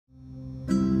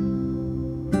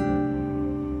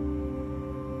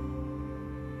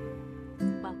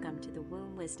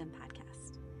Wisdom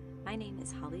Podcast. My name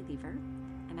is Holly Lever,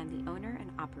 and I'm the owner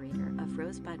and operator of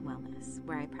Rosebud Wellness,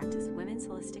 where I practice women's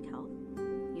holistic health,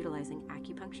 utilizing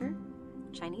acupuncture,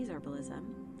 Chinese herbalism,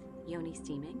 yoni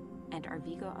steaming, and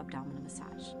Arvigo abdominal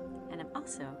massage. And I'm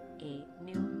also a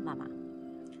new mama.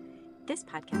 This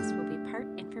podcast will be part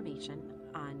information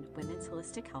on women's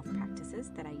holistic health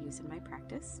practices that I use in my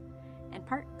practice, and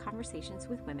part conversations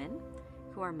with women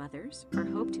who are mothers or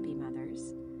hope to be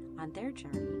mothers on their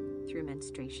journey through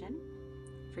menstruation,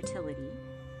 fertility,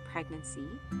 pregnancy,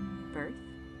 birth,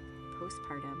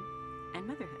 postpartum, and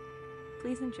motherhood.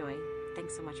 Please enjoy.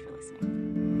 Thanks so much for listening.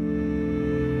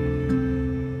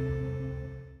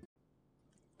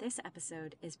 This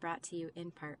episode is brought to you in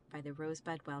part by the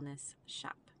Rosebud Wellness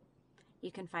shop.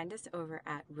 You can find us over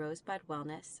at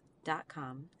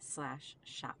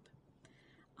rosebudwellness.com/shop.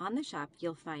 On the shop,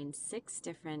 you'll find 6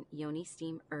 different Yoni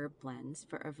Steam herb blends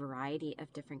for a variety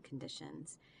of different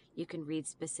conditions. You can read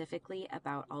specifically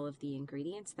about all of the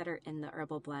ingredients that are in the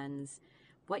herbal blends,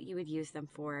 what you would use them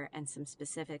for, and some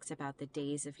specifics about the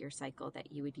days of your cycle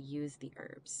that you would use the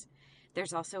herbs.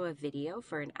 There's also a video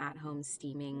for an at-home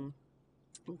steaming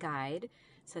guide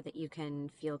so that you can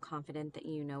feel confident that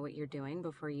you know what you're doing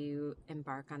before you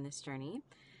embark on this journey.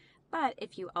 But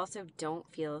if you also don't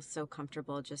feel so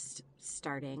comfortable just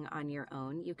starting on your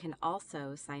own, you can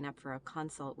also sign up for a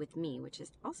consult with me, which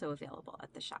is also available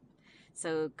at the shop.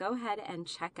 So go ahead and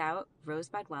check out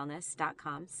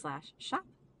rosebudwellness.com/shop.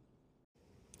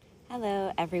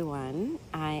 Hello, everyone.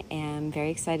 I am very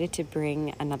excited to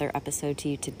bring another episode to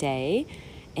you today.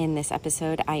 In this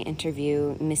episode, I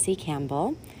interview Missy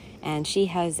Campbell, and she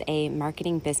has a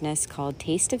marketing business called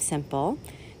Taste of Simple.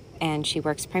 And she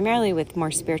works primarily with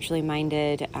more spiritually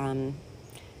minded,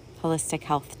 holistic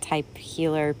health type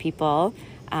healer people,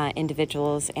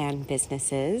 individuals and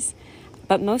businesses.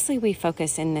 But mostly we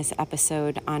focus in this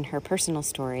episode on her personal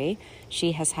story.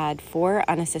 She has had 4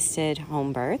 unassisted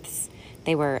home births.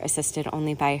 They were assisted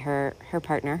only by her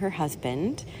partner, her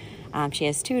husband. She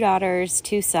has 2 daughters,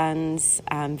 2 sons,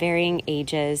 varying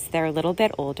ages. They're a little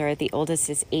bit older. The oldest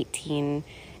is 18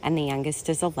 and the youngest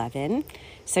is 11.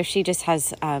 So she just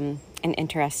has an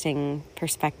interesting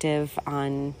perspective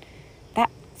on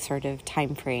that sort of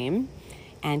time frame.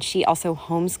 And she also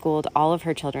homeschooled all of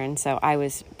her children. So I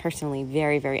was personally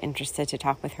very, very interested to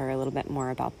talk with her a little bit more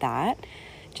about that.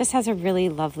 Just has a really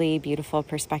lovely, beautiful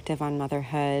perspective on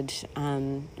motherhood.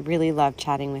 Really love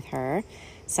chatting with her.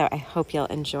 So I hope you'll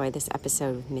enjoy this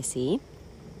episode with Missy.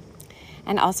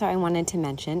 And also I wanted to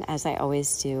mention, as I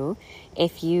always do,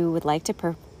 if you would like to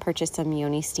purchase some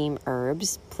Yoni Steam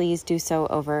herbs, please do so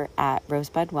over at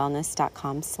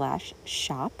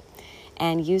rosebudwellness.com/shop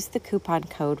and use the coupon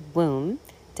code WOMB,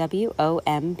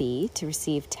 WOMB, to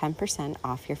receive 10%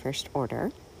 off your first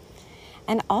order.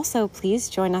 And also, please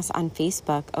join us on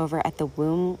Facebook over at the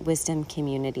Womb Wisdom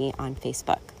Community on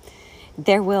Facebook.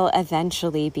 There will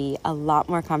eventually be a lot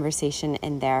more conversation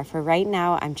in there. For right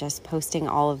now, I'm just posting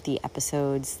all of the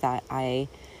episodes that I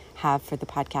have for the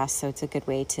podcast, so it's a good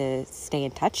way to stay in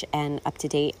touch and up to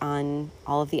date on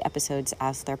all of the episodes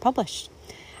as they're published.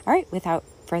 All right, without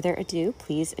further ado,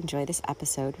 please enjoy this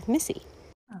episode with Missy.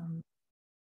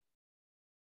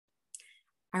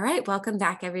 All right, welcome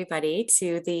back, everybody,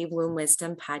 to the Womb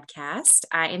Wisdom podcast.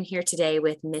 I am here today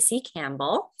with Missy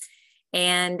Campbell,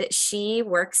 and she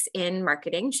works in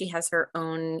marketing. She has her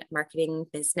own marketing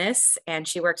business, and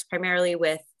she works primarily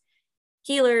with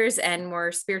healers and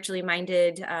more spiritually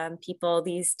minded people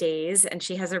these days. And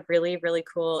she has a really, really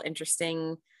cool,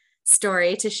 interesting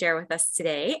story to share with us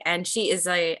today. And she is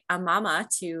a mama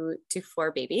to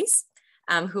 4 babies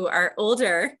who are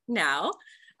older now,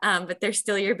 but they're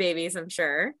still your babies, I'm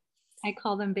sure. I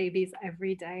call them babies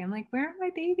every day. I'm like, where are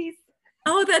my babies?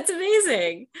 Oh, that's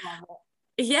amazing.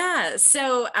 Yeah.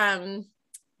 So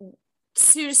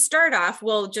to start off,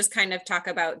 we'll just kind of talk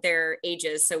about their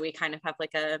ages. So we kind of have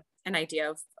like an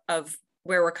idea of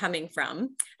where we're coming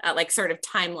from, like sort of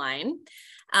timeline.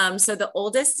 So the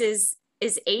oldest is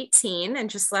 18 and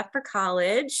just left for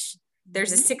college.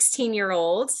 There's a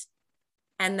 16-year-old.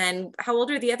 And then how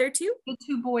old are the other 2? The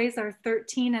 2 boys are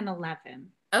 13 and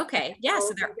 11. Okay. Yeah.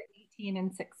 So they're 18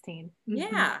 and 16.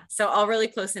 Yeah. So all really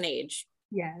close in age.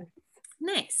 Yes.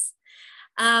 Nice.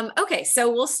 Okay, so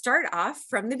we'll start off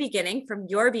from the beginning, from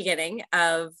your beginning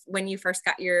of when you first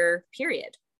got your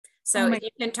period. So if you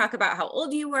can talk about how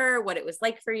old you were, what it was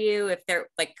like for you, if they're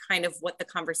like kind of what the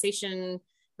conversation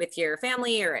with your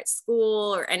family or at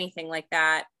school or anything like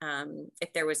that,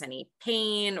 if there was any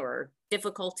pain or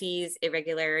difficulties,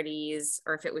 irregularities,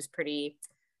 or if it was pretty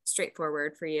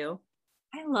straightforward for you.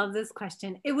 I love this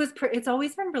question. It's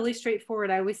always been really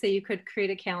straightforward. I always say you could create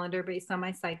a calendar based on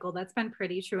my cycle. That's been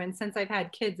pretty true. And since I've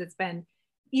had kids, it's been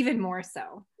even more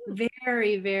so.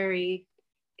 Very, very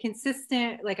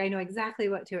consistent. Like I know exactly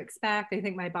what to expect. I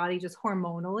think my body just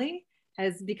hormonally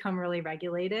has become really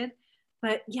regulated.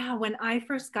 But yeah, when I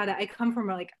first got it, I come from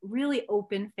a like really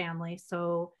open family.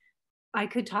 So I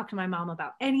could talk to my mom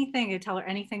about anything. I could tell her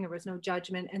anything. There was no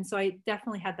judgment. And so I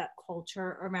definitely had that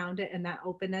culture around it and that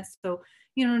openness. So,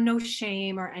 no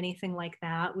shame or anything like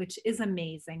that, which is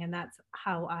amazing. And that's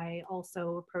how I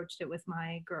also approached it with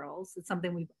my girls. It's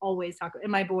something we've always talked about.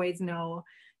 And my boys know,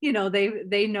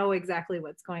 they know exactly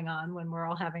what's going on when we're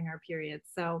all having our periods.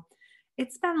 So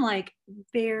it's been like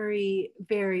very,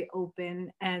 very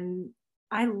open. And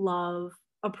I love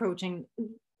approaching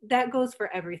that goes for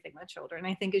everything with children.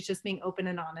 I think it's just being open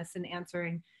and honest and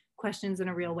answering questions in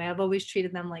a real way. I've always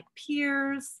treated them like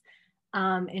peers,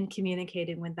 and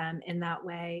communicating with them in that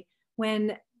way.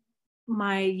 When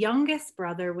my youngest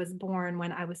brother was born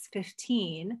when I was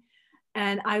 15,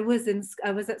 and I was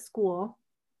at school,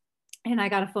 and I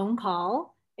got a phone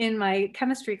call in my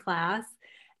chemistry class,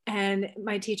 and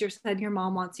my teacher said, "Your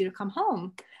mom wants you to come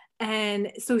home."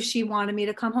 And so she wanted me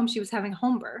to come home. She was having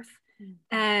home birth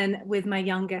and with my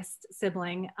youngest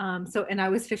sibling. And I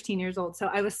was 15 years old. So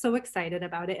I was so excited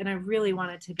about it and I really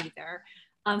wanted to be there.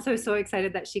 So I was so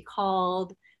excited that she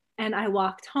called, and I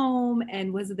walked home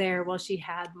and was there while she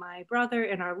had my brother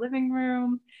in our living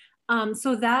room.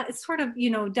 So that is sort of,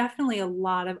 definitely a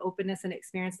lot of openness and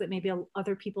experience that maybe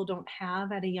other people don't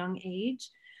have at a young age.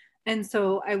 And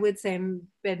so I would say I've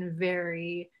been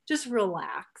very just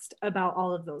relaxed about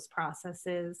all of those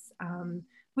processes,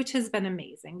 which has been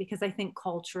amazing because I think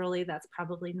culturally that's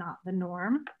probably not the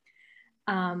norm.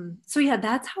 So yeah,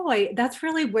 that's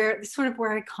really where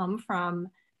I come from,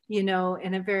 in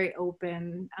a very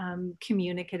open,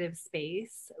 communicative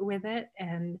space with it,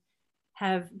 and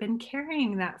have been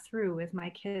carrying that through with my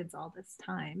kids all this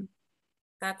time.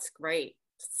 That's great.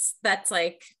 That's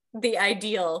like the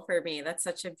ideal for me. That's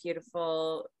such a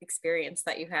beautiful experience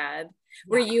that you had.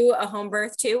 Were you a home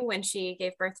birth too when she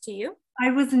gave birth to you? I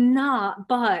was not,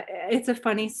 but it's a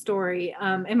funny story.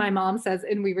 And my mom says,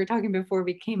 and we were talking before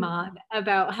we came on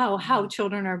about how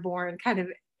children are born, kind of,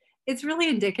 it's really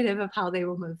indicative of how they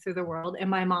will move through the world. And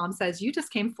my mom says, "You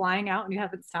just came flying out and you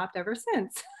haven't stopped ever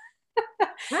since."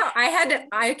 Wow,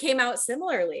 I came out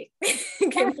similarly.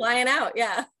 Came flying out,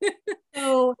 yeah.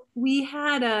 So we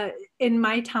had in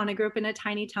my town, I grew up in a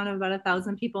tiny town of about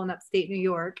 1,000 people in upstate New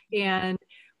York. And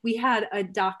we had a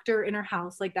doctor in her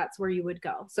house, like that's where you would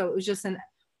go. So it was just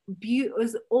it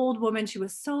was an old woman. She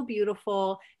was so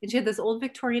beautiful. And she had this old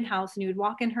Victorian house, and you would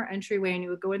walk in her entryway and you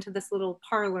would go into this little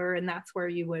parlor, and that's where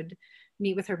you would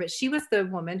meet with her. But she was the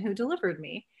woman who delivered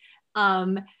me.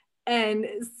 And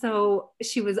so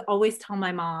she was always telling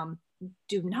my mom,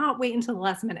 "Do not wait until the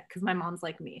last minute," because my mom's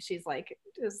like me. She's like,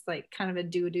 just like kind of a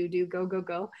do, go, go,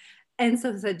 go. And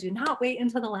so I said, "Do not wait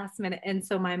until the last minute." And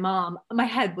so my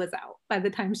head was out by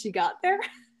the time she got there.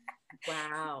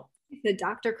 Wow. The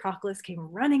Dr. Crockless came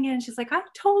running in. She's like, "I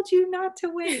told you not to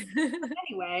wait."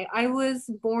 Anyway, I was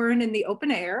born in the open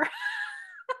air.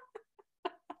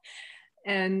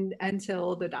 And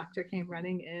until the doctor came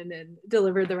running in and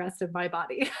delivered the rest of my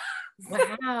body.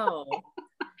 Wow.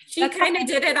 She kind of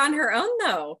did it on her own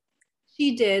though.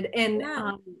 She did. And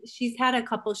Yeah. she'd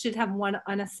have one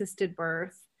unassisted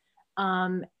birth.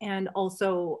 And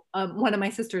also one of my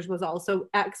sisters was also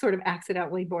sort of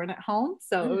accidentally born at home.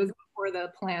 So it was before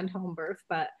the planned home birth.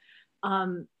 But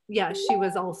yeah, she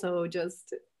was also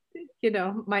just,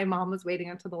 my mom was waiting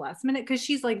until the last minute because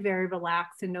she's like very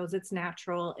relaxed and knows it's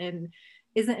natural and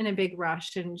isn't in a big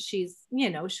rush. And she's,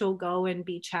 she'll go and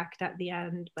be checked at the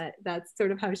end, but that's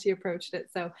sort of how she approached it.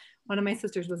 So one of my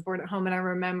sisters was born at home. And I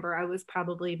remember I was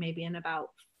probably maybe in about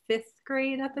 5th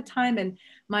grade at the time. And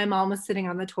my mom was sitting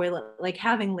on the toilet, like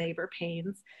having labor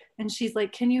pains. And she's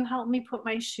like, "Can you help me put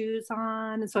my shoes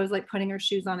on?" And so I was like putting her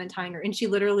shoes on and tying her. And she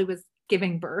literally was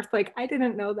giving birth. Like, I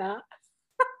didn't know that.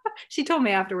 She told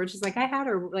me afterwards, she's like, "I had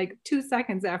her like 2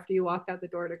 seconds after you walked out the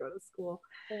door to go to school."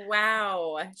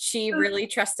 Wow. She really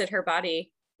trusted her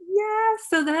body. Yeah.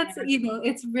 So that's,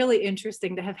 it's really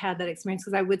interesting to have had that experience,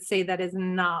 because I would say that is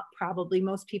not probably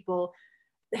most people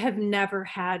have never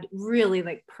had really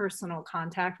like personal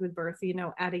contact with birth,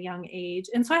 at a young age.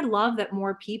 And so I love that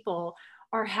more people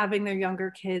are having their younger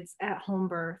kids at home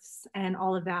births and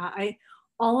all of that.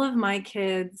 All of my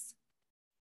kids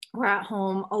were at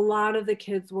home. A lot of the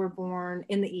kids were born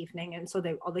in the evening. And so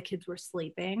all the kids were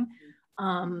sleeping.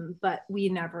 But we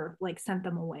never like sent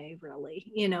them away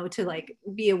really, to like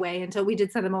be away, until we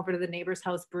did send them over to the neighbor's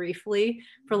house briefly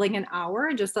for like an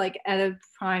hour, just like at a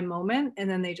prime moment. And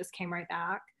then they just came right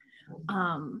back.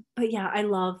 But yeah, I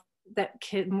love that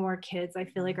more kids, I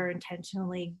feel like, are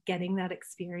intentionally getting that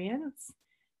experience.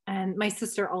 And my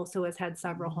sister also has had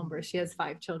several home births. She has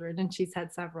 5 children and she's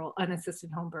had several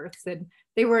unassisted home births, and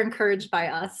they were encouraged by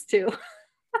us too.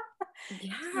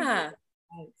 Yeah.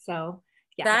 So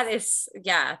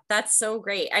yeah, that's so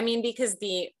great. I mean, because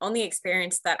the only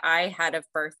experience that I had of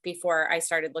birth before I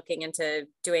started looking into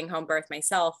doing home birth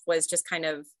myself was just kind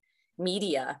of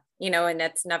media, and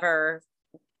it's never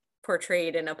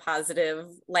portrayed in a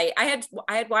positive light. I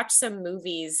had watched some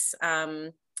movies.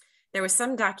 There was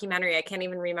some documentary, I can't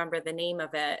even remember the name of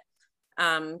it.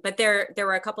 But there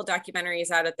were a couple documentaries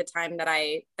out at the time that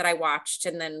I watched,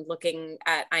 and then looking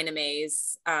at Ina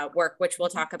May's work, which we'll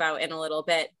talk about in a little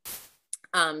bit,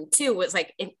 too, was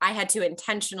like, I had to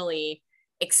intentionally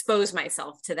expose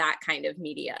myself to that kind of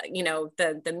media.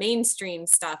 The mainstream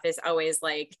stuff is always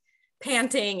like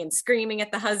panting and screaming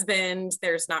at the husband.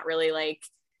 There's not really like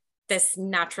this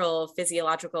natural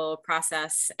physiological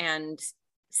process, and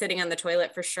sitting on the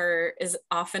toilet for sure is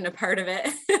often a part of it.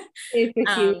 It's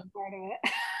a huge part of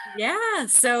it. Yeah.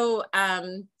 So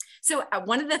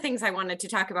one of the things I wanted to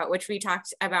talk about, which we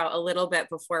talked about a little bit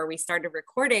before we started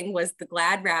recording, was the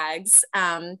Glad rags.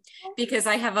 Because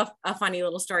I have a funny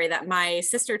little story that my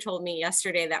sister told me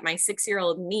yesterday, that my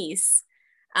 6-year-old niece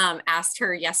asked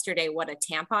her yesterday what a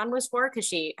tampon was for, because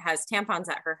she has tampons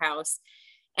at her house.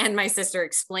 And my sister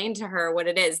explained to her what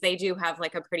it is. They do have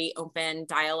like a pretty open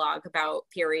dialogue about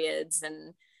periods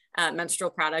and menstrual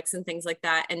products and things like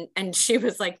that. And she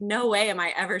was like, no way am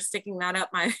I ever sticking that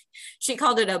up she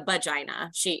called it a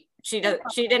vagina. She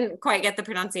didn't quite get the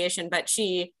pronunciation, but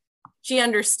she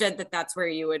understood that that's where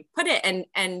you would put it,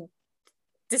 and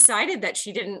decided that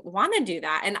she didn't want to do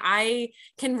that. And I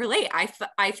can relate.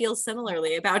 I feel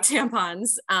similarly about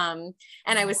tampons. And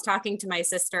I was talking to my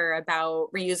sister about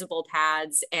reusable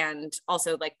pads, and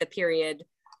also like the period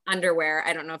underwear.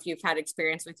 I don't know if you've had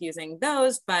experience with using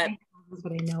those, but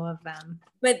I know of them.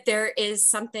 But there is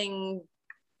something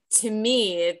to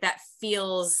me that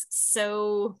feels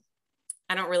so,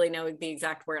 I don't really know the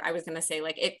exact word. I was going to say,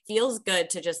 like, it feels good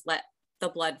to just let the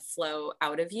blood flow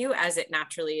out of you as it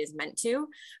naturally is meant to,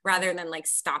 rather than like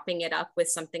stopping it up with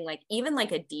something like, even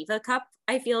like a Diva cup.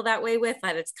 I feel that way with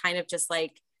that. It's kind of just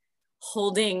like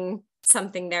holding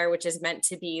something there, which is meant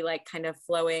to be like kind of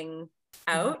flowing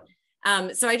out.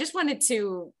 So I just wanted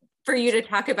for you to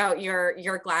talk about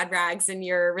your Glad rags and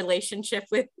your relationship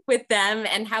with them,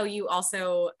 and how you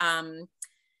also,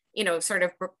 sort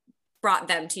of brought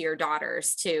them to your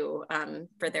daughters too,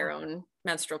 for their own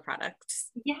menstrual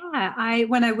products. Yeah,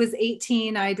 when I was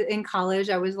 18, in college,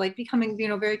 I was like becoming,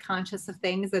 very conscious of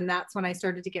things. And that's when I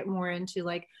started to get more into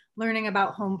like learning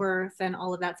about home birth and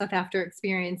all of that stuff, after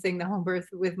experiencing the home birth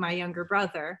with my younger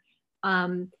brother.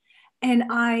 And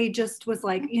I just was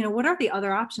like, what are the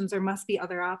other options? There must be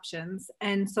other options.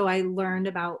 And so I learned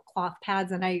about cloth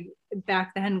pads, and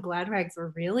back then Glad rags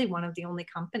were really one of the only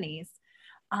companies.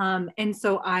 And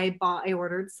so I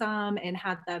ordered some and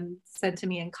had them sent to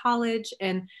me in college.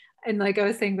 And like I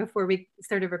was saying before we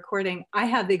started recording, I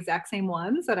have the exact same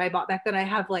ones that I bought back then. I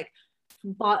have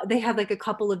they had like a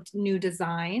couple of new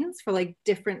designs for like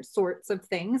different sorts of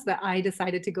things that I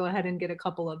decided to go ahead and get a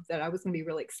couple of that I was going to be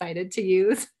really excited to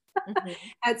use.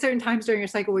 At certain times during your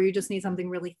cycle where you just need something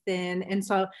really thin. And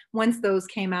so once those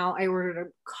came out, I ordered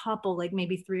a couple, like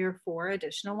maybe 3 or 4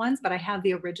 additional ones, but I have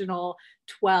the original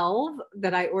 12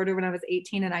 that I ordered when I was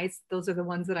 18, and those are the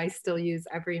ones that I still use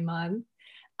every month.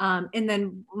 And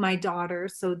then my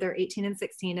daughters, so they're 18 and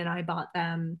 16, and I bought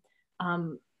them,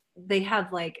 they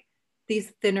have like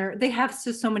these thinner, they have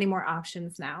so many more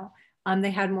options now.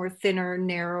 They had more thinner,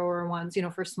 narrower ones,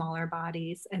 for smaller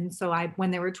bodies. And so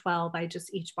when they were 12, I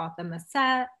just each bought them a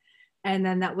set. And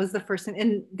then that was the first thing.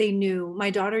 And they knew. My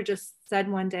daughter just said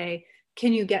one day,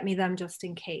 can you get me them just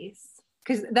in case?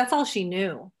 Because that's all she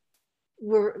knew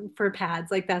were for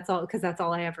pads. Like that's all, because that's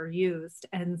all I ever used.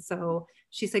 And so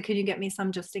she said, can you get me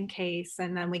some just in case?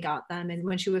 And then we got them. And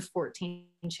when she was 14,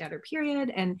 she had her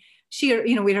period, and she,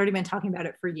 we'd already been talking about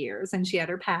it for years, and she had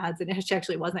her pads, and she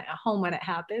actually wasn't at home when it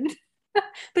happened.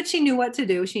 But she knew what to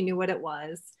do. She knew what it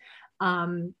was.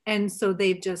 And so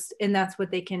and that's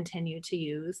what they continue to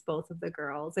use, both of the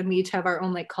girls. And we each have our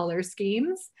own like color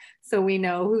schemes, so we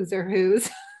know whose are whose.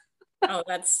 Oh,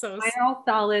 that's so Mine are all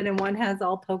solid, and one has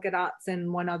all polka dots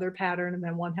and one other pattern, and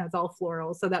then one has all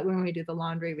floral, so that when we do the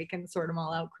laundry, we can sort them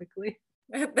all out quickly.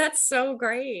 That's so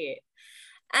great.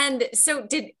 And so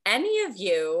did any of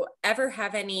you ever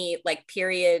have any like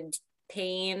period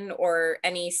pain or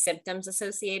any symptoms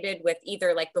associated with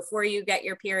either like before you get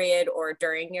your period or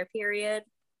during your period?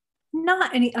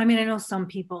 Not any, I mean, I know some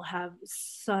people have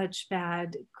such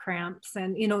bad cramps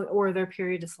and, you know, or their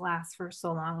period just lasts for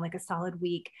so long, like a solid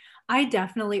week. I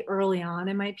definitely early on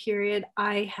in my period,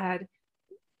 I had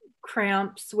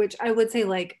cramps, which I would say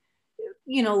like,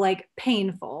 you know, like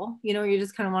painful, you know, you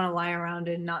just kind of want to lie around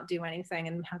and not do anything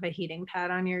and have a heating pad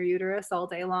on your uterus all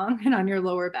day long and on your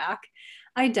lower back.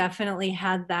 I definitely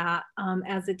had that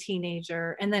as a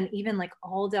teenager. And then even like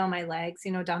all down my legs,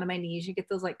 you know, down to my knees, you get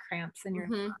those like cramps in your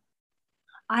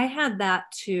I had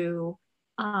that too.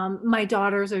 My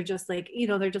daughters are just like, you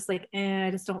know, they're just like, I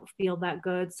just don't feel that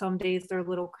good. Some days they're a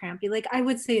little crampy. Like I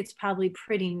would say it's probably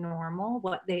pretty normal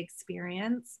what they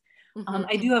experience.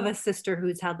 I do have a sister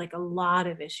who's had like a lot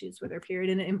of issues with her period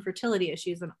and infertility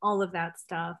issues and all of that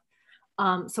stuff.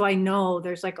 So I know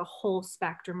there's like a whole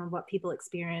spectrum of what people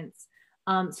experience.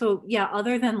 So yeah,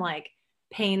 other than like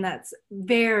pain that's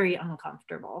very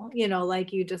uncomfortable, you know,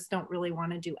 like you just don't really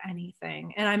want to do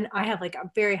anything. And I have like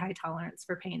a very high tolerance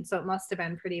for pain, so it must have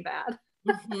been pretty bad.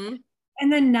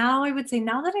 And then now I would say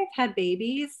now that I've had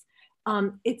babies,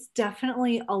 it's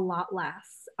definitely a lot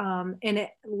less. And it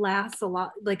lasts a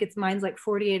lot, like it's mine's like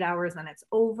 48 hours and it's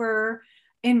over.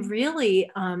 And really,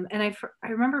 and I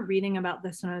remember reading about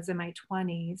this when I was in my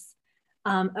 20s,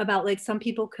 about like some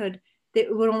people they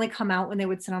would only come out when they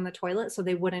would sit on the toilet, so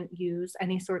they wouldn't use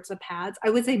any sorts of pads. I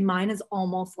would say mine is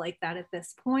almost like that at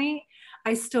this point.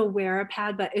 I still wear a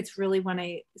pad, but it's really when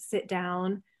I sit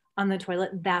down on the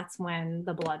toilet, that's when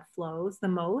the blood flows the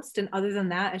most. And other than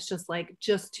that, it's just like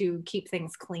just to keep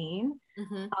things clean.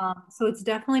 So it's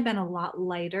definitely been a lot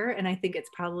lighter, and I think it's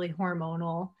probably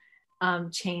hormonal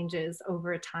changes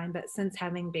over time. But since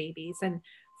having babies, and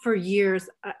for years,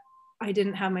 I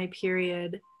didn't have my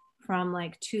period from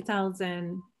like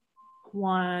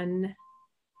 2001.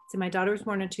 So my daughter was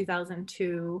born in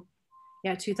 2002.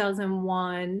 Yeah,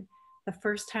 2001. The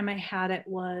first time I had it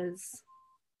was,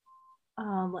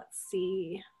 let's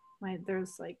see,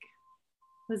 there's like,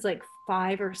 it was like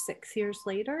 5 or 6 years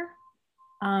later.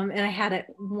 And I had it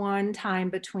one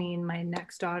time between my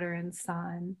next daughter and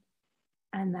son.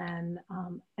 And then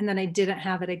I didn't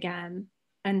have it again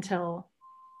until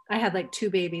I had like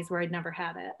 2 babies where I'd never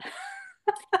had it.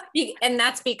 And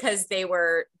that's because they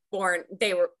were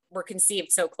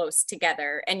conceived so close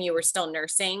together and you were still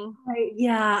nursing. Right.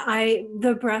 Yeah,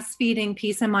 the breastfeeding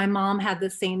piece, and my mom had the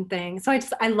same thing. So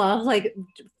I love like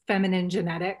feminine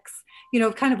genetics, you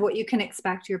know, kind of what you can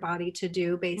expect your body to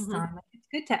do based on, it's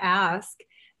good to ask,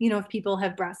 you know, if people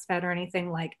have breastfed or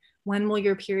anything, like when will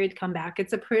your period come back?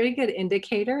 It's a pretty good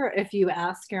indicator if you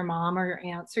ask your mom or your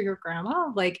aunts or your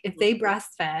grandma, like if they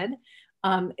breastfed,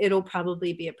 it'll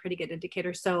probably be a pretty good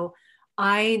indicator. So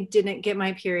I didn't get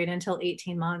my period until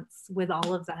 18 months with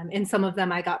all of them. And some of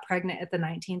them I got pregnant at the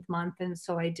 19th month. And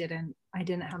so I didn't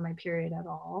have my period at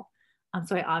all.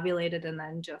 So I ovulated and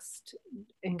then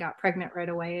and got pregnant right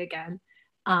away again.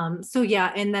 So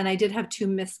yeah, and then I did have 2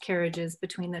 miscarriages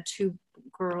between the 2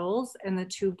 girls and the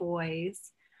 2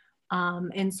 boys.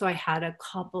 And so I had a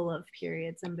couple of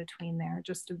periods in between there,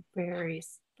 just a very,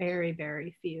 very,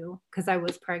 very few, because I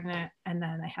was pregnant and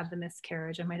then I had the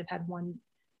miscarriage. I might have had one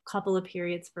couple of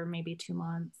periods for maybe 2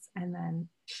 months and then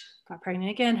got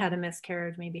pregnant again, had a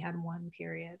miscarriage, maybe had 1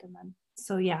 period. And then,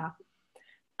 so yeah.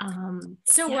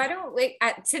 So yeah. Why don't we,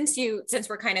 since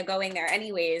we're kind of going there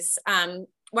anyways,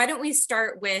 why don't we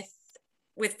start with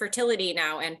fertility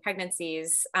now and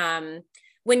pregnancies?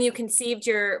 When you conceived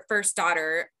your first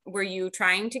daughter, were you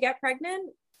trying to get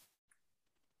pregnant?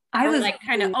 I was like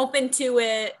kind of open to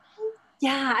it.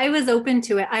 Yeah, I was open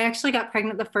to it. I actually got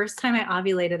pregnant the first time I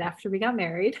ovulated after we got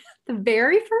married, the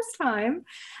very first time.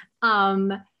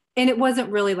 And it wasn't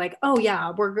really like, oh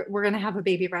yeah, we're going to have a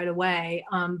baby right away.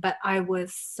 But I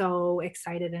was so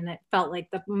excited and it felt like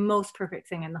the most perfect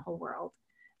thing in the whole world.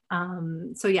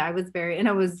 So yeah, and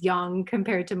I was young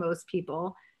compared to most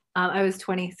people. I was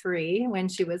 23 when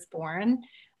she was born,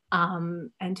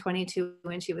 and 22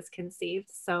 when she was conceived.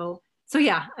 So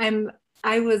yeah,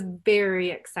 I was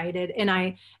very excited.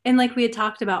 And like we had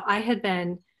talked about, I had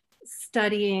been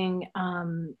studying,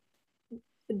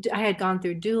 I had gone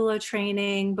through doula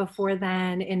training before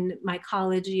then in my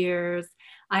college years.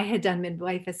 I had done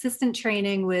midwife assistant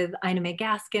training with Ina May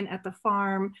Gaskin at the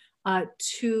farm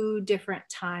 2 different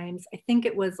times. I think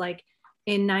it was like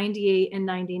in 98 and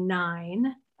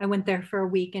 99. I went there for a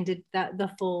week and did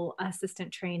the full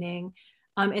assistant training.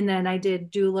 And then I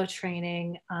did doula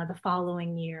training the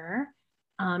following year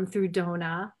through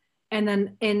DONA. And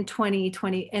then in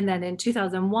 2020, and then in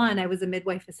 2001, I was a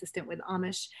midwife assistant with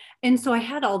Amish. And so I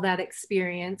had all that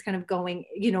experience kind of going,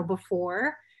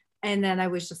 before. And then I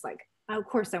was just like, of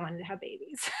course I wanted to have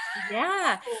babies.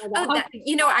 Yeah. Oh,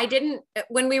 I didn't,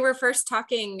 when we were first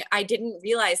talking, I didn't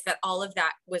realize that all of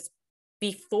that was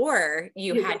before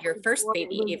you had your first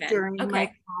baby even. During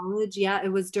my college. Yeah,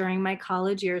 it was during my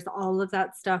college years. All of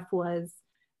that stuff was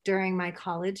during my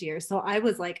college years. So I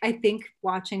was like, I think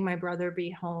watching my brother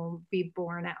be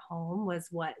born at home was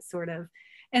what sort of,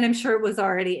 and I'm sure it was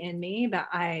already in me, but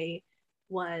I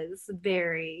was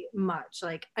very much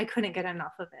like, I couldn't get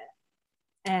enough of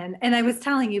it. And I was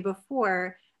telling you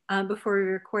before we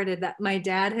recorded, that my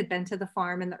dad had been to the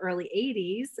farm in the early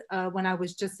 80s when I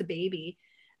was just a baby.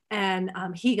 And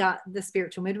he got the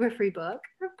Spiritual Midwifery book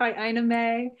by Ina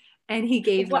May, and he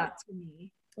gave that to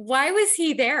me. Why was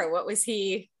he there? What was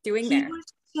he doing there?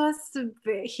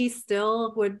 He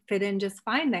still would fit in just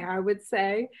fine there, I would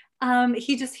say.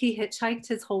 He hitchhiked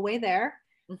his whole way there.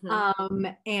 Mm-hmm.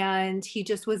 And he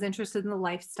just was interested in the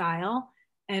lifestyle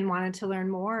and wanted to learn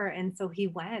more. And so he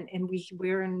went, and we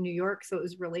were in New York, so it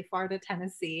was really far to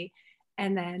Tennessee.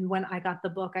 And then when I got the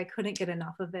book, I couldn't get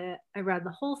enough of it. I read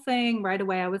the whole thing right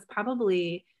away. I was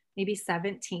probably maybe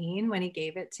 17 when he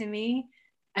gave it to me.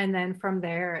 And then from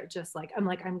there, it just like,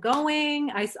 I'm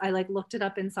going. I like looked it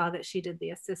up and saw that she did the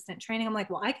assistant training. I'm like,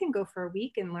 well, I can go for a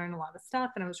week and learn a lot of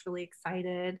stuff. And I was really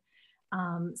excited.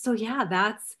 So yeah,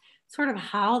 that's sort of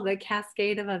how the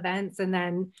cascade of events. And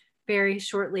then very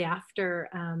shortly after,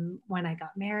 when I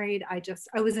got married, I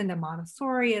was into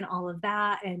Montessori and all of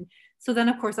that. And so then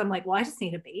of course I'm like, well, I just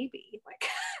need a baby. Like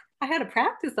I had to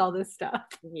practice all this stuff.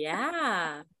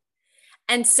 Yeah.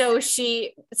 And so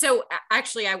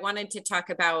actually I wanted to talk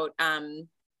about,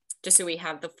 just so we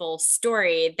have the full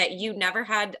story, that you never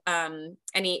had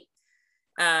any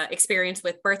experience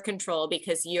with birth control,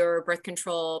 because your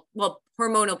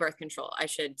hormonal birth control, I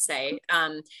should say,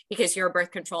 because your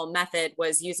birth control method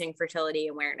was using fertility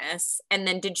awareness. And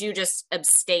then did you just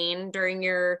abstain during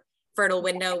your fertile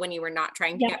window when you were not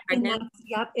trying to get pregnant?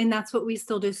 And that's what we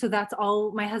still do. So that's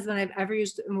all my husband and I've ever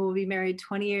used, and we'll be married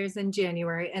 20 years in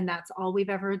January, and that's all we've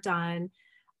ever done.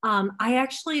 I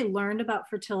actually learned about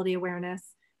fertility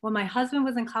awareness when my husband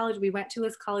was in college. We went to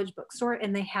his college bookstore,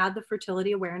 and they had the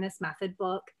fertility awareness method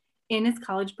book in his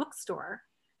college bookstore.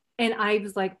 And I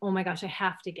was like, oh my gosh, I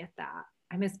have to get that.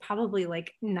 I was probably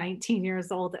like 19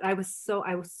 years old, and I was so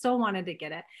wanted to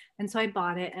get it. And so I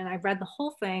bought it, and I read the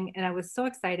whole thing, and I was so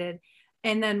excited.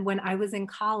 And then when I was in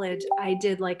college, I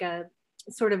did like a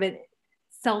sort of a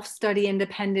self-study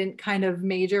independent kind of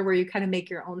major where you kind of make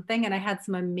your own thing. And I had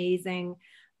some amazing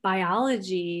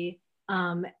biology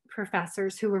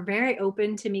professors who were very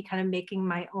open to me kind of making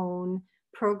my own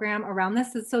program around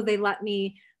this. And so they let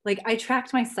me, like, I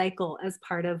tracked my cycle as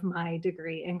part of my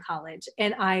degree in college.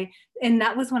 And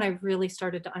that was when I really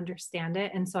started to understand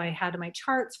it. And so I had my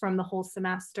charts from the whole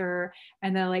semester,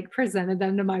 and then like presented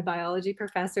them to my biology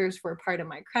professors for part of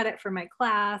my credit for my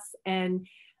class. And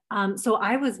so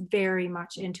I was very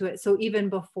much into it. So even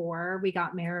before we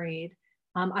got married,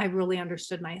 I really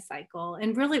understood my cycle,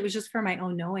 and really it was just for my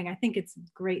own knowing. I think it's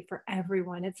great for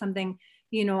everyone. It's something,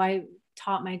 I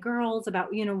taught my girls about,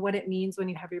 what it means when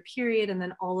you have your period, and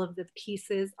then all of the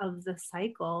pieces of the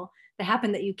cycle that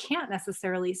happen that you can't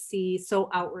necessarily see so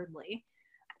outwardly,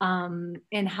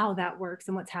 and how that works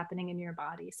and what's happening in your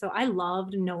body. So I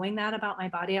loved knowing that about my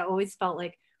body. I always felt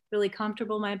like really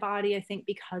comfortable in my body, I think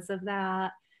because of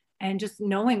that, and just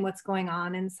knowing what's going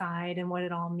on inside and what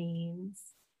it all means.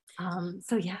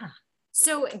 So yeah.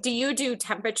 So do you do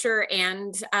temperature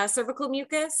and cervical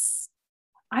mucus?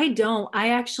 I don't. I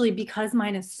actually, because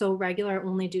mine is so regular, I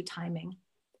only do timing.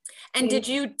 And did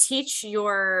you teach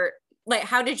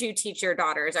how did you teach your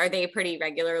daughters? Are they pretty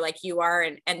regular like you are,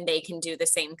 and they can do the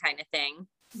same kind of thing?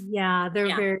 Yeah,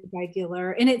 they're very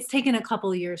regular. And it's taken a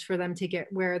couple of years for them to get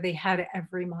where they had it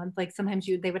every month. Like sometimes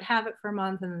they would have it for a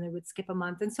month, and then they would skip a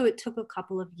month. And so it took a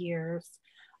couple of years.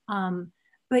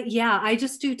 But yeah, I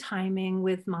just do timing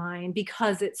with mine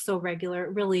because it's so regular.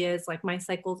 It really is, like my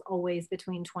cycle's always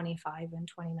between 25 and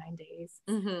 29 days.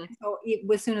 Mm-hmm. So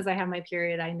as soon as I have my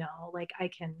period, I know, like I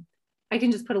can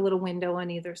just put a little window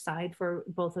on either side for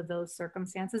both of those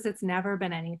circumstances. It's never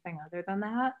been anything other than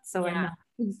that. So I'm not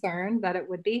concerned that it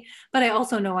would be, but I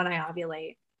also know when I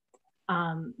ovulate,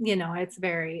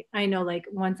 I know like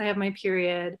once I have my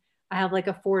period, I have like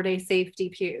a 4-day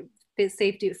safety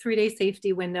 3-day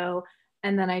safety window.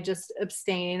 And then I just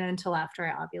abstain until after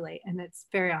I ovulate. And it's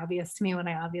very obvious to me when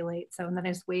I ovulate. So, and then I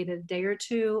just wait a day or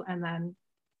two, and then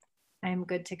I'm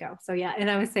good to go. So yeah.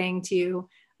 And I was saying to you,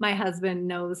 my husband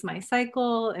knows my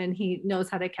cycle and he knows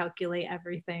how to calculate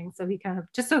everything. So he kind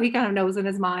of knows in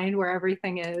his mind where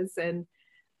everything is, and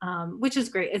which is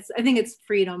great. I think it's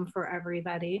freedom for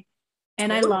everybody.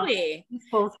 And Totally. I love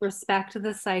both respect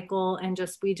the cycle and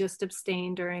we just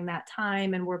abstain during that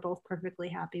time. And we're both perfectly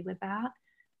happy with that.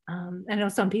 I know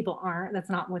some people aren't, that's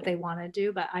not what they want to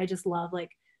do, but I just love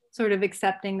like sort of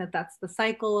accepting that that's the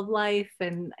cycle of life,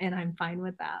 and I'm fine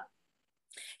with that.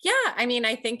 Yeah, I mean,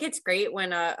 I think it's great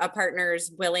when a partner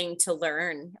is willing to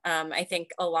learn. I think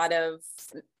a lot of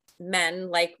men,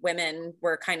 like women,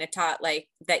 were kind of taught like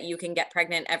that you can get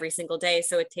pregnant every single day.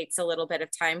 So it takes a little bit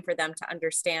of time for them to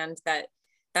understand that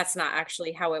that's not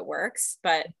actually how it works.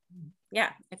 But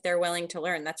yeah, if they're willing to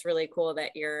learn, that's really cool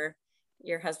that your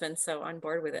husband's so on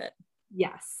board with it.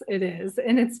 Yes, it is.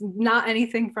 And it's not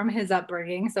anything from his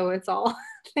upbringing. So it's all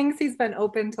things he's been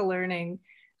open to learning.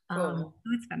 Cool.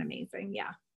 It's been amazing.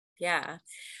 Yeah. Yeah.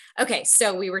 Okay.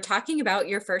 So we were talking about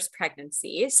your first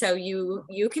pregnancy. So you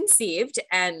conceived,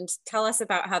 and tell us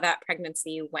about how that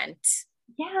pregnancy went.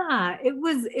 Yeah, it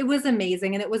was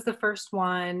amazing. And it was the first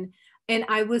one. And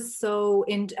I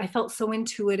felt so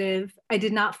intuitive. I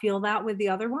did not feel that with the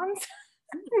other ones.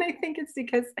 And I think it's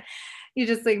because you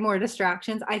just like more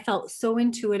distractions. I felt so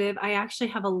intuitive. I actually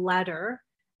have a letter.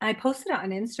 I posted it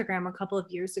on Instagram a couple of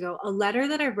years ago, a letter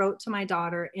that I wrote to my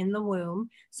daughter in the womb.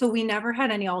 So we never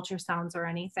had any ultrasounds or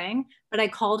anything, but I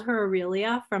called her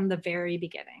Aurelia from the very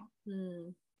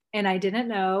beginning. And I didn't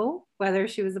know whether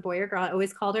she was a boy or girl. I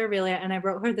always called her Aurelia, and I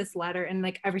wrote her this letter. And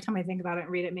like every time I think about it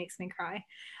and read it, it makes me cry.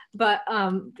 But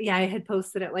yeah, I had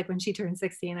posted it like when she turned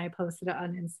 16, I posted it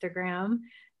on Instagram.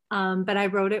 But I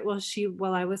wrote it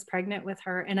while I was pregnant with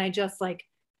her, and I just like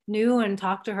knew and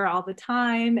talked to her all the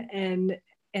time.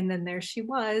 And then there she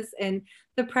was. And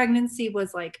the pregnancy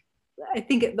was like, I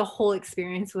think the whole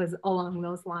experience was along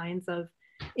those lines of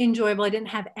enjoyable. I didn't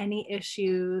have any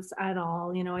issues at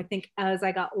all. You know, I think as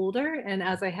I got older and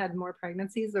as I had more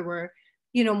pregnancies, there were,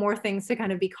 you know, more things to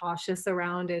kind of be cautious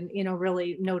around and, you know,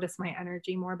 really notice my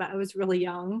energy more. But I was really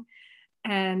young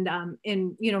and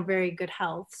in, you know, very good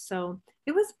health. So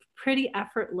it was pretty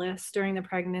effortless during the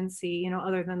pregnancy, you know,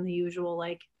 other than the usual,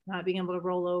 like not being able to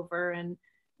roll over and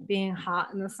being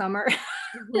hot in the summer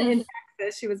in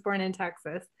Texas. She was born in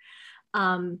Texas.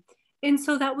 And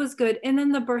so that was good. And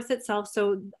then the birth itself,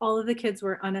 so all of the kids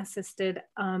were unassisted,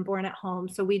 born at home.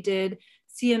 So we did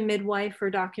see a midwife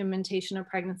for documentation of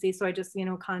pregnancy. So I just, you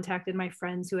know, contacted my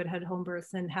friends who had home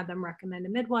births and had them recommend a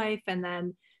midwife, and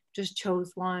then just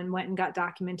chose one, went and got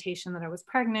documentation that I was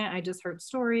pregnant. I just heard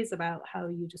stories about how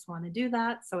you just want to do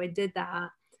that. So I did that.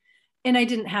 And I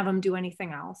didn't have them do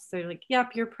anything else. They're like,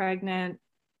 yep, you're pregnant.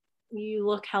 You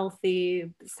look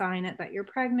healthy, sign it that you're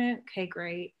pregnant. Okay,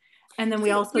 great. And then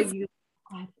we also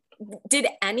did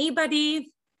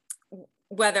anybody,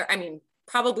 whether, I mean,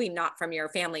 probably not from your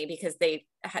family because they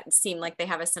seem like they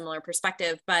have a similar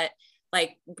perspective, but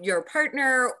like your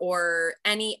partner or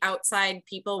any outside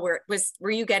people,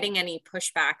 were you getting any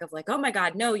pushback of like, oh my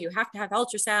God, no, you have to have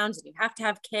ultrasounds and you have to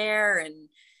have care, and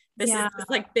this is this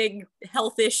like big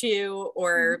health issue,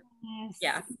 or yes.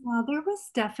 Yeah. Well, there was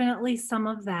definitely some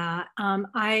of that.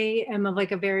 I am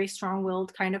like a very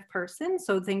strong-willed kind of person,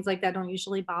 so things like that don't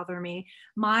usually bother me.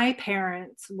 My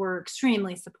parents were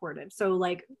extremely supportive, so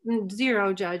like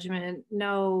zero judgment,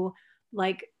 no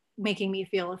like making me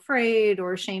feel afraid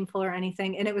or shameful or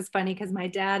anything. And it was funny because my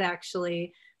dad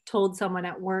actually told someone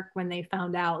at work when they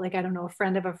found out, like, I don't know, a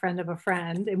friend of a friend of a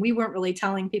friend, and we weren't really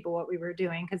telling people what we were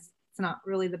doing because it's not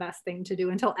really the best thing to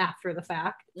do until after the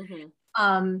fact.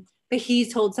 But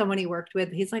he told someone he worked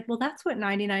with, he's like, well, that's what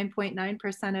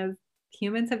 99.9% of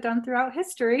humans have done throughout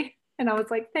history. And I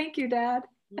was like, thank you, Dad.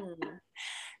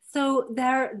 So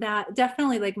that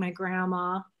definitely, like my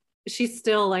grandma, she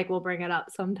still like will bring it up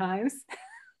sometimes.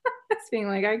 It's being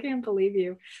like, I can't believe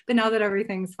you. But now that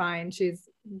everything's fine, she's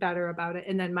better about it.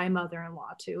 And then my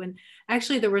mother-in-law too. And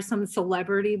actually there were some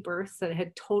celebrity births that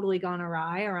had totally gone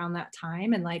awry around that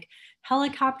time, and like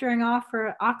helicoptering off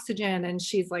for oxygen. And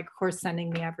she's like, of course,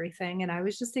 sending me everything. And I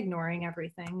was just ignoring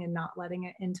everything and not letting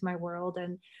it into my world.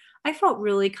 And I felt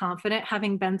really confident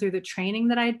having been through the training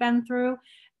that I'd been through.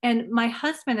 And my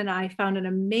husband and I found an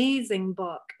amazing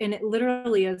book. And it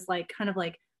literally is like kind of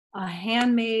like a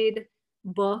handmade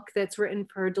book that's written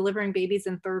for delivering babies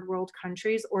in third world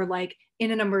countries, or like in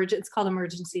an it's called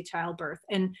Emergency Childbirth.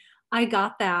 And I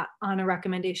got that on a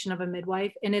recommendation of a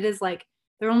midwife. And it is like,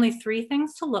 there are only 3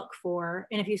 things to look for.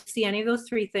 And if you see any of those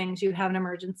 3 things, you have an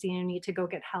emergency and you need to go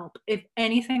get help. If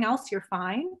anything else, you're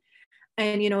fine.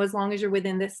 And, you know, as long as you're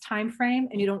within this time frame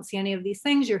and you don't see any of these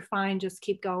things, you're fine. Just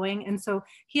keep going. And so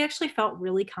he actually felt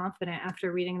really confident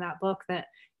after reading that book that,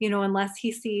 unless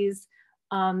he sees,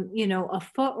 a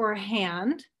foot or a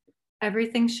hand,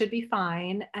 everything should be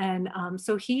fine. And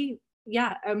so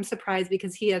yeah, I'm surprised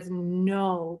because he has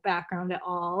no background at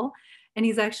all. And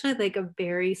he's actually like a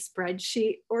very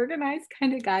spreadsheet organized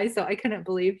kind of guy. So I couldn't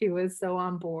believe he was so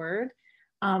on board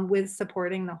with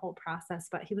supporting the whole process.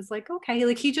 But he was like, okay,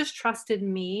 like he just trusted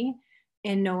me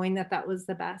in knowing that that was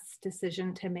the best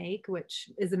decision to make, which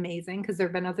is amazing because there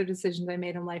have been other decisions I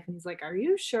made in life. And he's like, are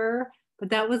you sure?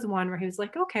 But that was one where he was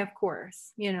like, okay, of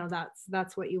course,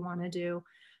 that's what you want to do.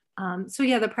 So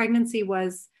yeah, the pregnancy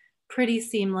was pretty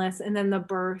seamless. And then the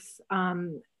birth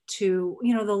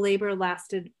the labor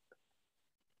lasted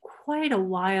quite a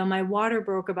while. My water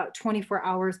broke about 24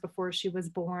 hours before she was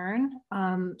born.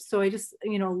 So I just,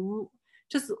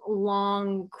 just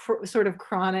long, sort of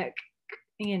chronic,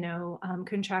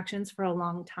 contractions for a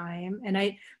long time. And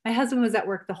my husband was at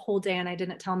work the whole day and I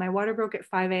didn't tell him. My water broke at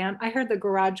 5 a.m. I heard the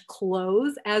garage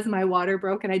close as my water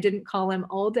broke and I didn't call him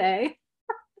all day.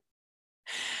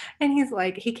 And he's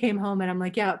like, he came home and I'm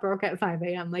like, yeah, it broke at 5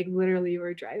 a.m. Like literally you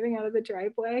were driving out of the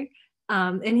driveway.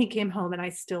 And he came home and I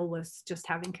still was just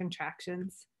having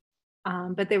contractions.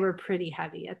 But they were pretty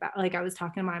heavy at that. Like I was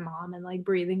talking to my mom and like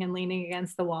breathing and leaning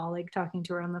against the wall, like talking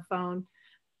to her on the phone.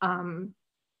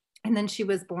 And then she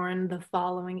was born the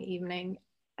following evening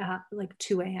at like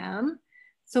 2 a.m.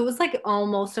 So it was like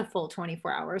almost a full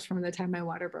 24 hours from the time my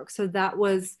water broke. So that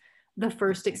was the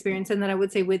first experience. And then I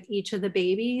would say with each of the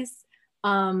babies,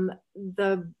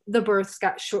 the births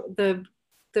got short, the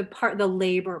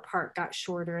labor part got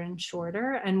shorter and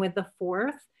shorter. And with the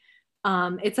fourth,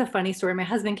 it's a funny story. My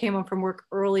husband came home from work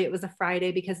early. It was a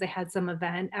Friday because they had some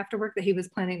event after work that he was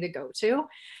planning to go to.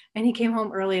 And he came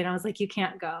home early and I was like, you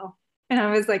can't go. And I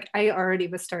was like, I already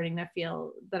was starting to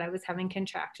feel that I was having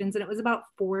contractions and it was about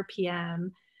 4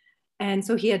 p.m. And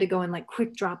so he had to go in like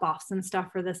quick drop-offs and stuff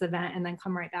for this event and then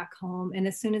come right back home. And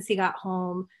as soon as he got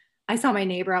home, I saw my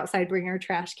neighbor outside bring her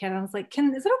trash can. I was like,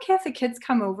 is it okay if the kids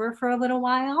come over for a little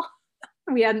while?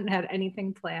 We hadn't had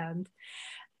anything planned.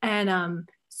 And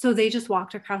so they just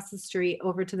walked across the street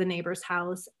over to the neighbor's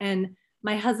house. And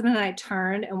my husband and I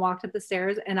turned and walked up the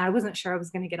stairs and I wasn't sure I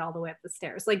was going to get all the way up the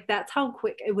stairs. Like that's how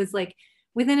quick it was. Like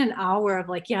within an hour of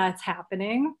like, yeah, it's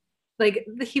happening. Like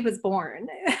he was born.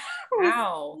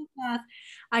 Wow.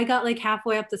 I got like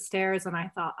halfway up the stairs and I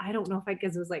thought, I don't know if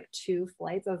because it was like 2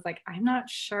 flights. I was like, I'm not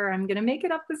sure I'm going to make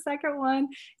it up the second one.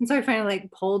 And so I finally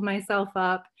like pulled myself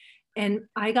up and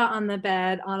I got on the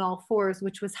bed on all fours,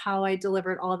 which was how I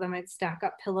delivered all of them. I'd stack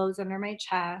up pillows under my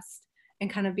chest and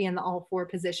kind of be in the all four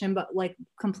position, but like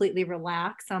completely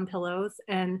relax on pillows.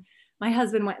 And my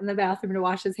husband went in the bathroom to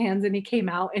wash his hands and he came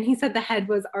out and he said the head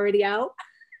was already out.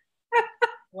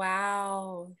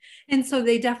 Wow. And so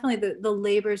they definitely, the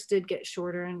labors did get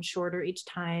shorter and shorter each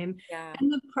time. Yeah.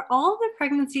 And all the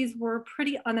pregnancies were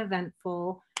pretty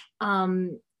uneventful.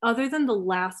 Other than the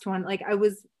last one, like I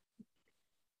was,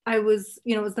 it was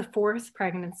the fourth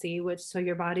pregnancy, which, so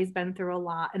your body's been through a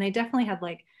lot. And I definitely had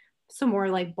like some more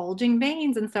like bulging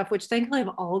veins and stuff, which thankfully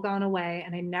have all gone away.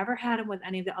 And I never had them with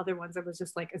any of the other ones. I was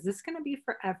just like, is this going to be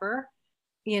forever?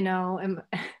 And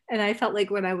I felt like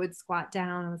when I would squat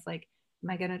down, I was like, am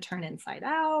I going to turn inside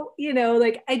out?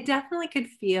 Like I definitely could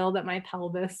feel that my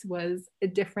pelvis was a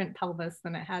different pelvis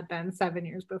than it had been 7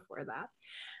 years before that.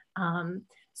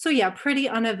 So yeah, pretty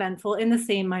uneventful. In the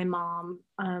same, my mom,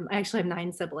 I actually have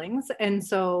 9 siblings. And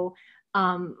so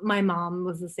my mom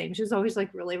was the same. She was always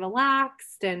like really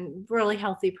relaxed and really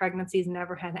healthy pregnancies,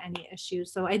 never had any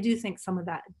issues. So I do think some of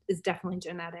that is definitely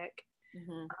genetic.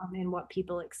 And what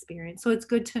people experience. So it's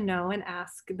good to know and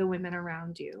ask the women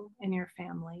around you and your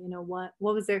family, what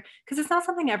was there, because it's not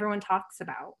something everyone talks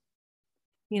about.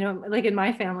 Like in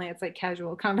my family, it's like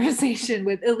casual conversation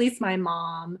with at least my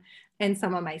mom and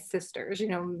some of my sisters.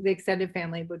 The extended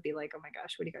family would be like, oh my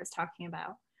gosh, what are you guys talking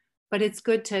about? But it's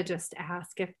good to just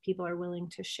ask if people are willing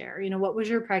to share, what was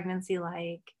your pregnancy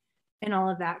like? And all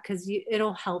of that, because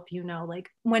it'll help like,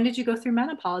 when did you go through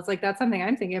menopause? Like that's something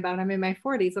I'm thinking about. I'm in my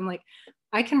 40s. I'm like,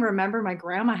 I can remember my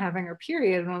grandma having her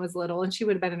period when I was little and she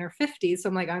would have been in her 50s. So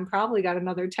I'm like, I'm probably got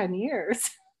another 10 years.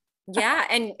 Yeah.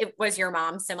 And was your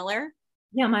mom similar?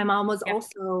 Yeah, my mom was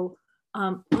also,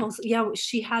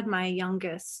 she had my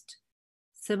youngest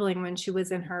sibling when she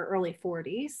was in her early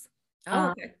 40s. Oh,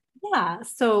 okay. Yeah.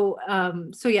 So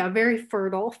yeah, very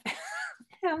fertile.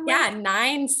 Yeah,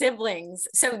 9 siblings.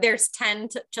 So there's 10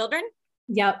 children?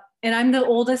 Yep. And I'm the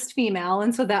oldest female.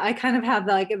 And so that I kind of have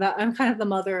I'm kind of the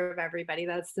mother of everybody.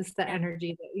 That's just the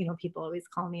energy that, people always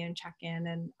call me and check in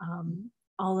and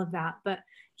all of that. But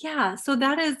yeah, so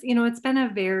that is, it's been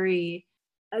a very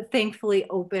thankfully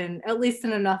open, at least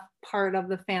in enough part of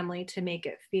the family to make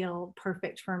it feel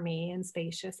perfect for me and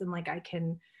spacious, and like I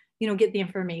can, get the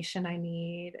information I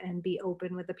need and be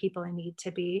open with the people I need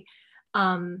to be.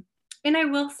 Um, and I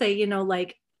will say,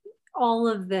 like all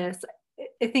of this,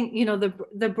 I think,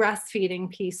 the breastfeeding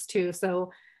piece too.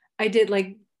 So I did,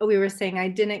 like we were saying, I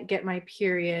didn't get my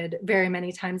period very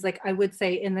many times. Like I would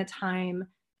say in the time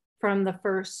from the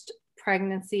first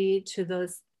pregnancy to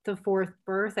the fourth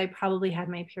birth, I probably had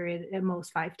my period at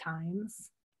most 5 times,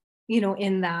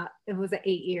 in that it was an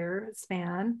 8-year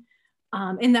span.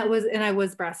 And I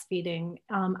was breastfeeding.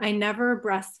 I never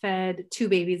breastfed 2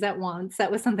 babies at once.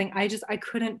 That was something I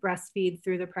couldn't breastfeed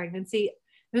through the pregnancy.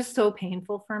 It was so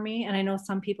painful for me. And I know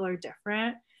some people are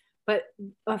different, but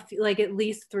like at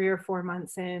least 3 or 4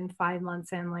 months in, 5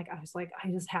 months in, like I was like, I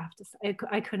just have to,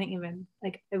 I couldn't even,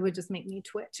 like, it would just make me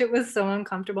twitch. It was so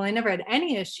uncomfortable. I never had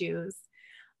any issues.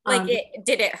 Like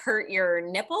did it hurt your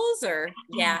nipples or?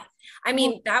 Yeah. I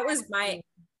mean, that was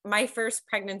my first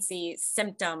pregnancy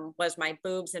symptom was my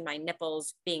boobs and my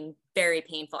nipples being very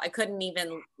painful. I couldn't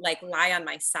even like lie on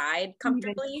my side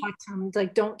comfortably. Touch them.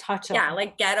 Like, don't touch them. Yeah,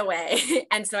 like get away.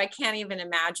 And so I can't even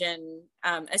imagine,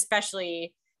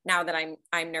 especially now that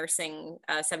I'm nursing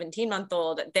a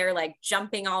 17-month-old, they're like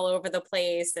jumping all over the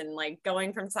place and like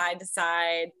going from side to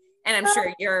side. And I'm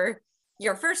sure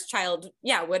your first child,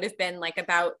 would have been like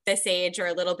about this age or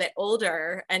a little bit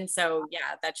older. And so,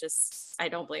 that just, I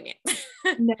don't blame you.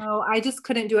 No, I just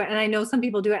couldn't do it. And I know some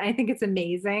people do it. I think it's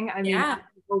amazing. I mean, I'm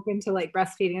open to like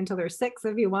breastfeeding until they're 6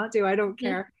 if you want to, I don't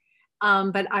care.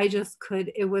 But I just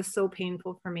it was so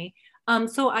painful for me.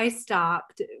 So I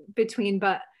stopped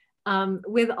but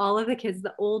with all of the kids,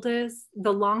 the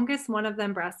longest one of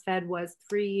them breastfed was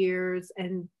 3 years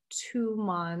and 2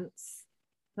 months.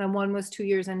 Then one was 2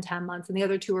 years and 10 months, and the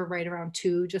other 2 were right around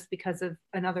 2, just because of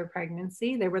another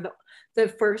pregnancy. They were the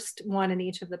first one in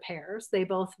each of the pairs. They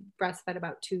both breastfed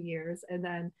about 2 years, and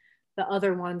then the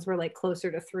other ones were like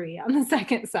closer to 3 on the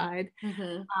second side.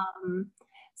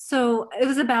 So it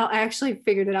was I actually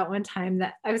figured it out one time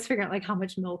that I was figuring out like how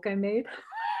much milk I made.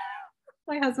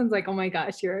 My husband's like, "Oh my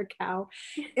gosh, you're a cow."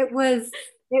 It was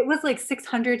like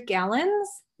 600 gallons.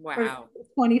 Wow.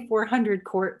 2,400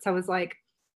 quarts. I was like,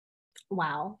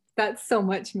 wow, that's so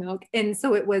much milk. And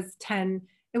so it would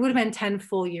have been 10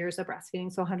 full years of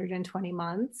breastfeeding. So 120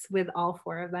 months with all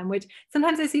 4 of them, which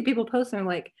sometimes I see people post and I'm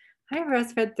like, I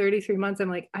breastfed 33 months. I'm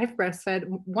like, I've breastfed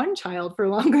one child for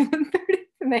longer than 30.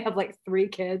 And they have like 3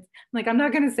 kids. I'm like, I'm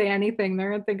not going to say anything. They're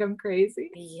going to think I'm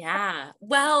crazy. Yeah.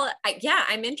 Well,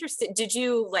 I'm interested. Did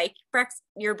you like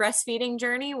your breastfeeding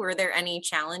journey? Were there any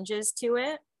challenges to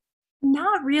it?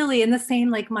 Not really. In the same,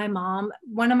 like my mom,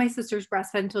 one of my sisters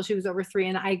breastfed until she was over 3.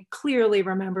 And I clearly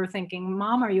remember thinking,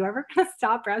 Mom, are you ever going to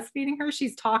stop breastfeeding her?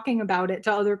 She's talking about it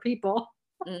to other people.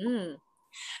 So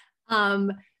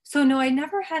no, I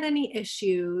never had any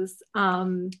issues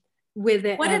with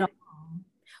it at all.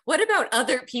 What about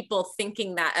other people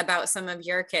thinking that about some of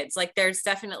your kids? Like there's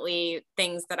definitely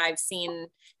things that I've seen.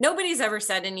 Nobody's ever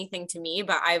said anything to me,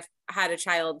 but I've had a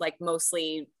child like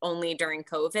mostly only during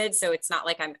COVID. So it's not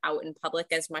like I'm out in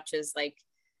public as much as like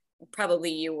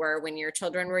probably you were when your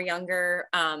children were younger.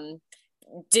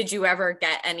 Did you ever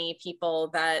get any people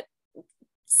that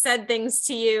said things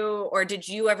to you, or did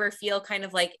you ever feel kind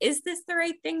of like, is this the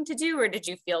right thing to do? Or did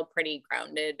you feel pretty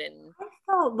grounded? And I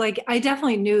felt like I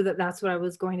definitely knew that that's what I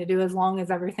was going to do as long as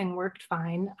everything worked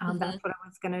fine. That's what I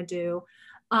was going to do.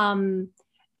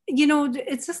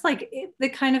 It's just like the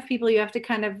kind of people you have to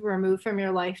kind of remove from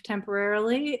your life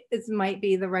temporarily might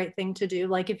be the right thing to do.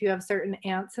 Like if you have certain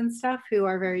aunts and stuff who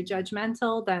are very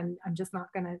judgmental, then I'm just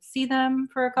not going to see them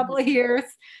for a couple of years,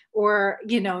 or,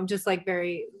 just like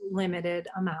very limited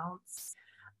amounts.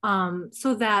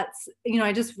 So that's,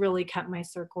 I just really kept my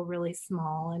circle really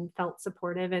small and felt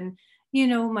supportive. And,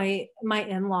 my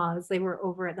in-laws, they were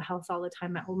over at the house all the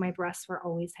time. My breasts were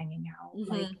always hanging out.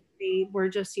 Like they were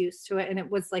just used to it. And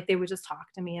it was like, they would just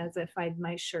talk to me as if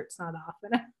my shirt's not off,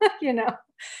 and,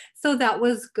 so that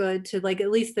was good to like,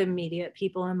 at least the immediate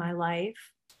people in my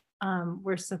life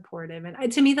were supportive.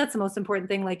 And to me, that's the most important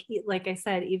thing. Like I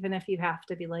said, even if you have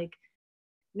to be like,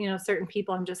 certain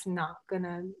people I'm just not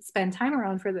gonna spend time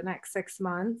around for the next 6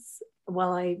 months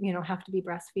while I, have to be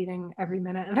breastfeeding every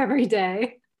minute of every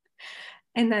day.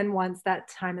 And then once that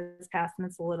time has passed and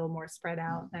it's a little more spread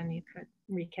out, then you could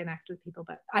reconnect with people.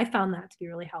 But I found that to be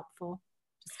really helpful.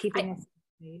 Just keeping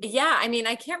Yeah, I mean,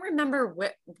 I can't remember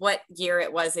what year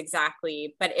it was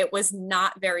exactly, but it was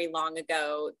not very long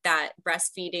ago that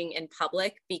breastfeeding in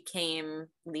public became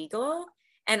legal.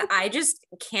 And I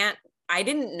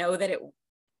didn't know that it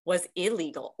was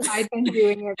illegal. I've been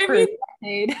doing it for a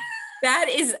decade. That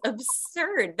is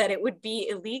absurd that it would be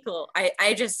illegal.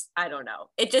 I don't know.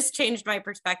 It just changed my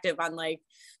perspective on like,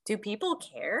 do people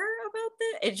care about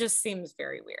this? It just seems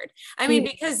very weird. I mean,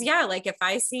 because yeah, like if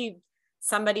I see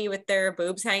somebody with their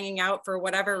boobs hanging out for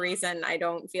whatever reason, I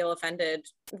don't feel offended.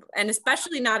 And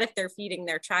especially not if they're feeding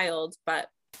their child, but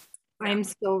I'm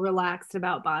so relaxed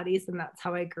about bodies, and that's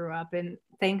how I grew up. And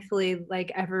thankfully,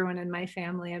 like everyone in my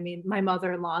family, I mean, my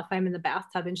mother-in-law, if I'm in the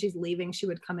bathtub and she's leaving, she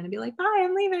would come in and be like, bye,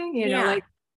 I'm leaving, you know, like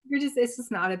it's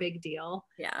just not a big deal.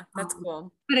 Yeah, that's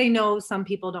cool. But I know some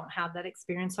people don't have that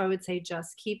experience. So I would say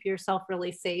just keep yourself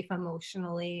really safe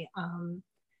emotionally,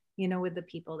 you know, with the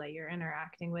people that you're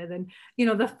interacting with. And, you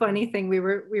know, the funny thing we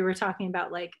were talking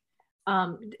about, like,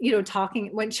 you know, talking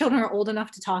when children are old enough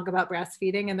to talk about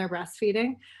breastfeeding and they're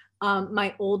breastfeeding.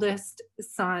 My oldest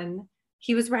son,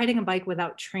 he was riding a bike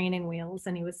without training wheels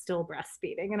and he was still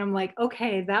breastfeeding. And I'm like,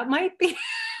 okay, that might be,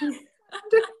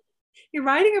 you're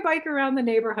riding a bike around the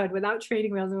neighborhood without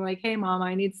training wheels. And I'm like, hey mom,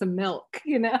 I need some milk,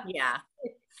 you know? Yeah.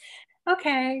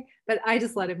 Okay. But I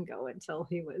just let him go until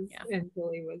he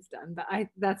was done. But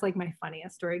that's like my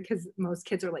funniest story, because most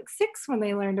kids are like 6 when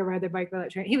they learn to ride their bike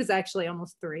without training. He was actually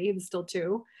almost 3. He was still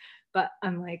 2. But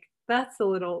I'm like, that's a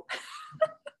little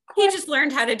he just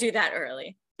learned how to do that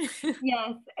early.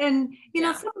 Yes. And, you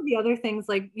know, some of the other things,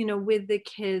 like, you know, with the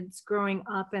kids growing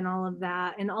up and all of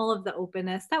that and all of the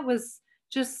openness, that was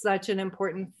just such an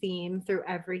important theme through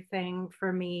everything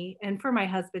for me and for my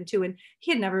husband too. And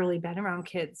he had never really been around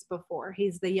kids before.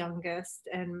 He's the youngest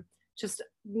and just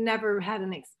never had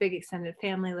a big extended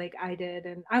family like I did.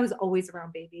 And I was always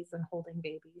around babies and holding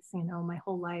babies, you know, my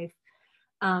whole life.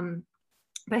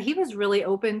 But he was really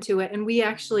open to it. And we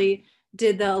actually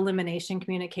did the elimination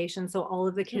communication. So all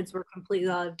of the kids were completely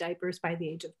out of diapers by the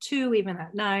age of 2, even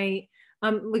at night.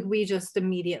 Like we just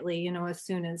immediately, you know, as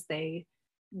soon as they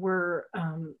were,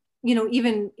 you know,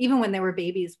 even when they were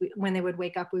babies, when they would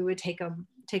wake up, we would take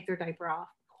their diaper off,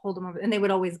 hold them over, and they would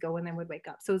always go when they would wake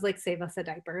up. So it was like, save us a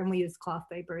diaper. And we used cloth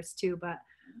diapers too. But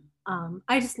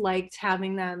I just liked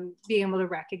having them being able to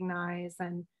recognize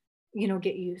and, you know,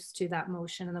 get used to that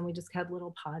motion. And then we just had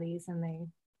little potties, and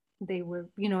they were,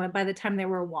 you know, by the time they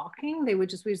were walking, we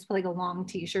just put like a long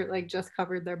t-shirt, like just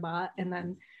covered their butt. And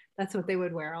then that's what they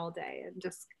would wear all day and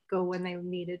just go when they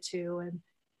needed to.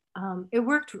 And it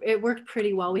worked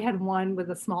pretty well. We had one with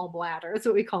a small bladder, that's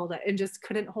what we called it, and just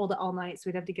couldn't hold it all night. So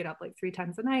we'd have to get up like 3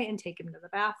 times a night and take him to the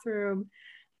bathroom.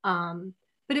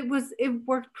 But it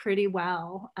worked pretty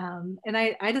well. And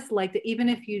I just liked it. Even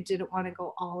if you didn't want to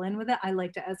go all in with it, I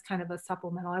liked it as kind of a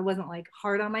supplemental. I wasn't like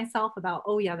hard on myself about,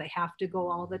 oh yeah, they have to go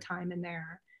all the time in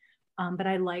there. But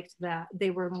I liked that they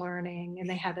were learning and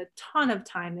they had a ton of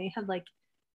time. They had like,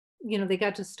 you know, they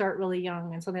got to start really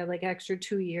young. And so they had like extra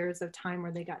 2 years of time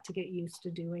where they got to get used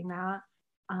to doing that.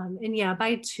 And yeah,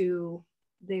 by 2,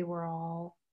 they were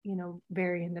all, you know,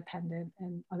 very independent,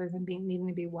 and other than needing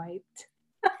to be wiped.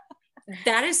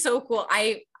 That is so cool.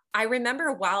 I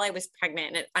remember while I was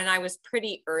pregnant, and I was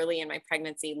pretty early in my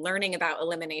pregnancy, learning about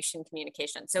elimination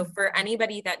communication. So for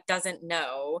anybody that doesn't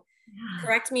know,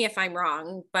 correct me if I'm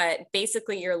wrong, but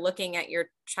basically you're looking at your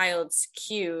child's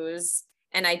cues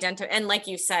and and like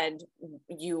you said,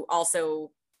 you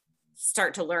also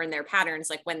start to learn their patterns.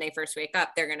 Like when they first wake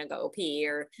up, they're going to go pee,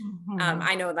 or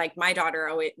I know like my daughter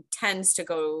always tends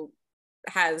to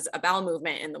has a bowel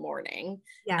movement in the morning.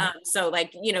 So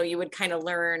like, you know, you would kind of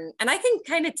learn, and I can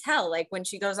kind of tell like when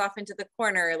she goes off into the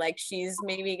corner, like she's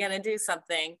maybe going to do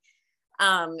something.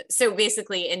 So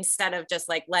basically, instead of just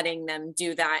like letting them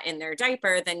do that in their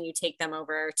diaper, then you take them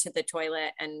over to the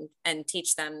toilet and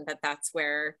teach them that that's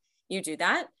where you do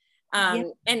that.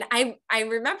 And I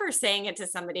remember saying it to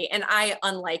somebody, and I,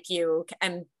 unlike you,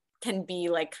 can be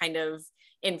like kind of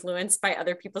influenced by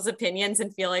other people's opinions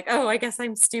and feel like, oh, I guess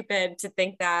I'm stupid to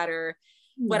think that, or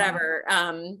whatever.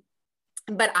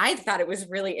 But I thought it was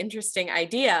really interesting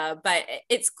idea. But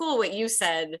it's cool what you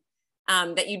said,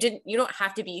 that you don't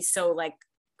have to be so like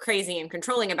crazy and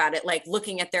controlling about it, like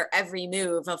looking at their every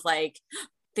move of like,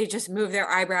 they just move their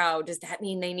eyebrow, does that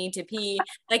mean they need to pee?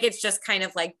 Like it's just kind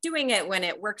of like doing it when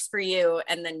it works for you,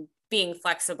 and then being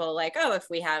flexible, like, oh, if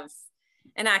we have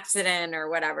an accident or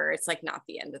whatever, it's like not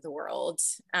the end of the world.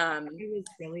 I was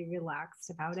really relaxed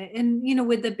about it. And, you know,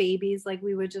 with the babies, like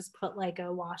we would just put like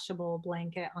a washable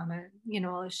blanket on a, you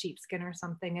know, a sheepskin or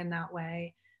something. And that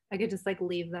way I could just like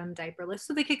leave them diaperless,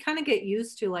 so they could kind of get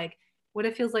used to like what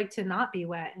it feels like to not be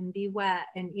wet and be wet.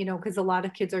 And, you know, because a lot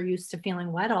of kids are used to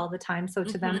feeling wet all the time. So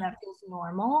to them, that feels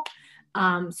normal.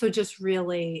 So just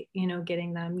really, you know,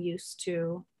 getting them used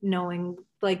to knowing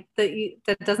like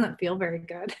that doesn't feel very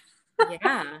good.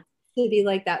 Yeah. To be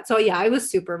like that. So yeah, I was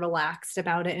super relaxed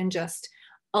about it, and just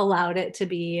allowed it to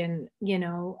be. And,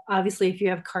 obviously if you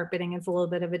have carpeting, it's a little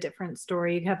bit of a different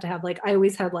story. You have to have, like, I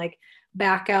always had like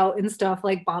back out and stuff,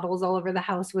 like bottles all over the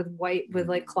house with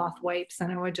like cloth wipes.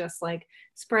 And I would just like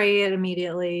spray it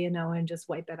immediately, and just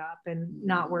wipe it up and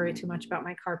not worry too much about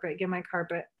my carpet, get my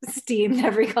carpet steamed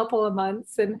every couple of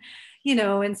months. And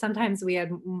sometimes we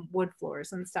had wood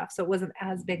floors and stuff. So it wasn't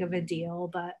as big of a deal,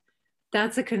 but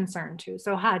that's a concern too.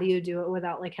 So how do you do it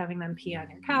without like having them pee on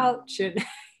your couch? And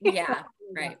Yeah,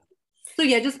 right. So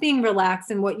yeah, just being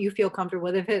relaxed and what you feel comfortable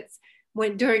with. If it's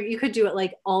you could do it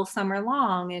like all summer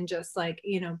long and just like,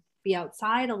 be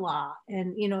outside a lot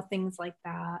and, things like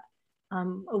that.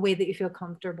 A way that you feel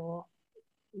comfortable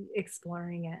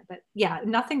exploring it. But yeah,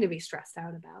 nothing to be stressed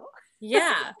out about.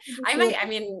 Yeah. I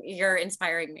mean, you're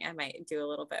inspiring me. I might do a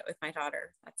little bit with my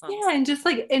daughter. That sounds. Yeah. And just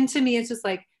like, and to me, it's just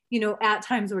like, at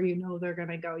times where they're going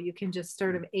to go, you can just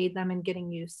sort of aid them in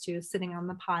getting used to sitting on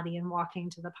the potty and walking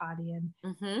to the potty.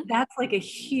 And that's like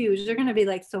they're going to be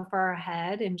like so far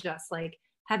ahead and just like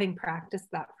having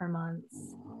practiced that for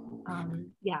months.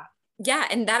 Yeah. Yeah.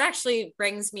 And that actually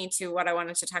brings me to what I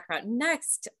wanted to talk about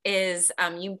next is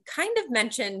you kind of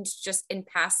mentioned just in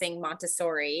passing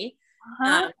Montessori,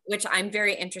 which I'm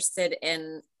very interested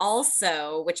in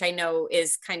also, which I know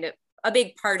is kind of a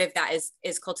big part of that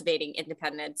is cultivating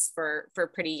independence for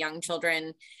pretty young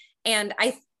children. And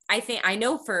I think I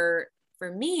know for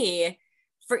me,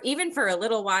 for a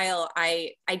little while,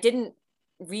 I didn't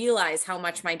realize how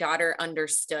much my daughter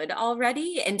understood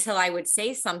already until I would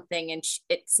say something and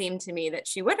it seemed to me that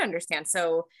she would understand.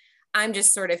 So I'm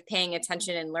just sort of paying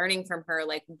attention and learning from her,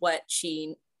 like what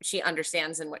she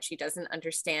understands and what she doesn't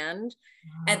understand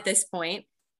at this point.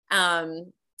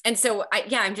 And so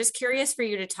I'm just curious for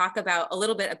you to talk about a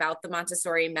little bit about the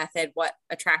Montessori method, what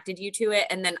attracted you to it.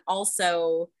 And then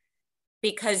also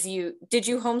because did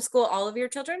you homeschool all of your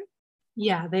children?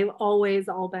 Yeah, they've always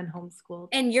all been homeschooled.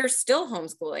 And you're still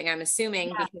homeschooling, I'm assuming,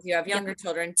 because you have younger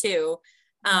children too.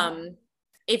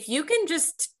 If you can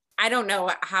just, I don't know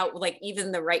how, like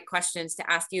even the right questions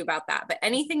to ask you about that, but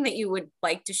anything that you would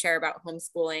like to share about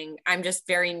homeschooling. I'm just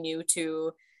very new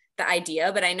to the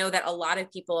idea, but I know that a lot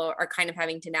of people are kind of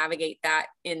having to navigate that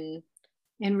in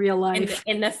real life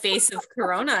in the face of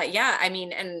Corona. Yeah. I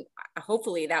mean, and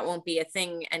hopefully that won't be a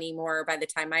thing anymore by the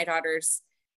time my daughter's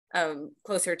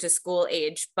closer to school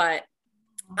age, but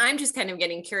I'm just kind of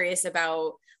getting curious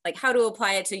about like how to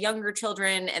apply it to younger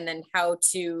children and then how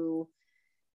to,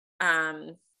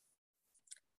 I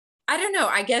don't know,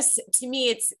 I guess to me,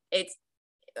 it's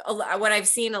what I've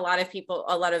seen a lot of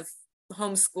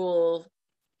homeschool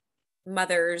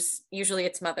mothers, usually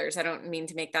it's mothers, I don't mean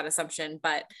to make that assumption,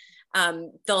 but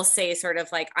they'll say sort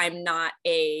of like, I'm not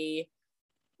a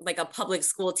public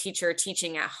school teacher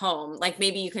teaching at home. Like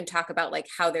maybe you can talk about like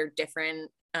how they're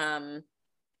different. Anywhere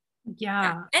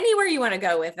you want to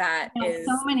go with that is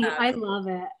so many. I love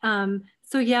it.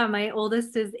 So yeah, my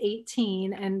oldest is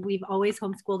 18 and we've always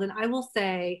homeschooled. And I will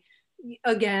say,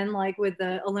 again, like with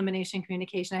the elimination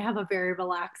communication, I have a very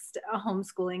relaxed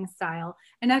homeschooling style.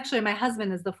 And actually my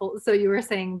husband is so you were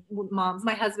saying moms,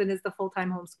 my husband is the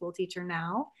full-time homeschool teacher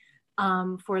now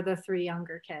for the 3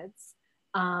 younger kids.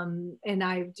 And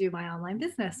I do my online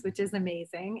business, which is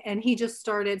amazing. And he just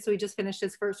started, so he just finished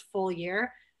his first full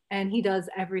year and he does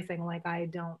everything. Like I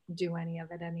don't do any of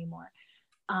it anymore.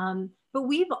 But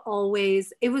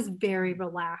it was very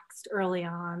relaxed early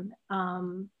on.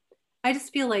 I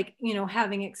just feel like,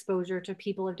 having exposure to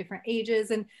people of different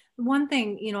ages. And one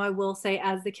thing, I will say,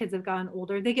 as the kids have gotten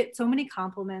older, they get so many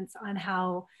compliments on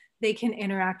how they can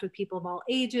interact with people of all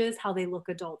ages, how they look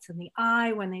adults in the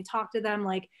eye when they talk to them,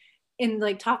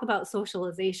 talk about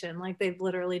socialization. Like they've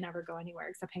literally never go anywhere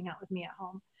except hang out with me at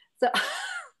home. So,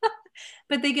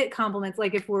 but they get compliments.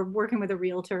 Like if we're working with a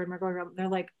realtor and we're going around, they're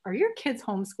like, are your kids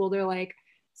homeschooled? They're like,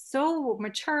 so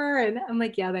mature. And I'm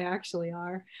like, yeah, they actually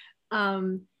are.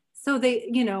 So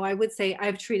they, I would say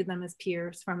I've treated them as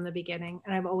peers from the beginning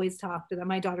and I've always talked to them.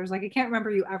 My daughter's like, I can't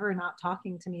remember you ever not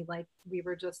talking to me. Like we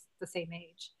were just the same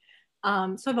age.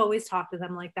 So I've always talked to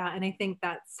them like that. And I think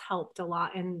that's helped a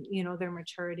lot in, their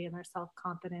maturity and their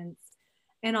self-confidence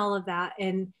and all of that.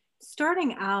 And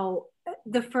starting out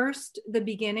the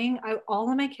beginning, all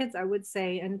of my kids, I would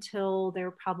say until they're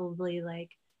probably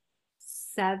like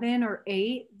 7 or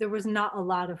 8, there was not a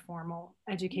lot of formal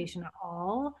education at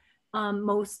all.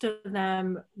 Most of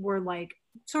them were like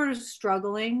sort of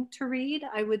struggling to read,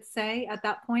 I would say at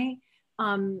that point.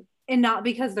 And not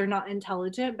because they're not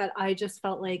intelligent, but I just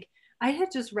felt like I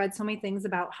had just read so many things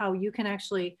about how you can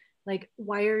actually like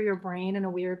wire your brain in a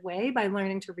weird way by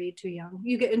learning to read too young.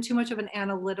 You get in too much of an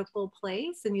analytical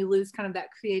place and you lose kind of that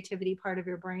creativity part of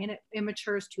your brain. It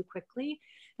matures too quickly.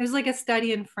 There's like a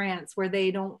study in France where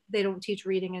they don't teach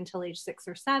reading until age 6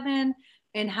 or 7,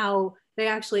 and how they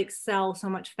actually excel so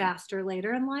much faster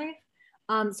later in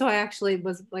life. So I actually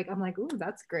was like, I'm like, ooh,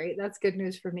 that's great. That's good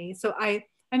news for me. So I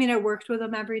mean, I worked with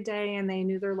them every day and they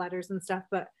knew their letters and stuff,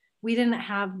 but we didn't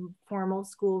have formal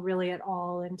school really at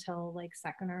all until like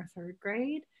 2nd or 3rd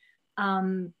grade.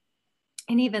 And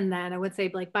even then I would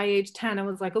say like by age 10, I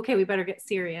was like, okay, we better get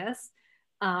serious,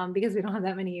 because we don't have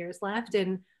that many years left.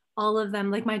 And all of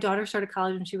them, like my daughter started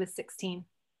college when she was 16,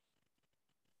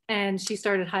 and she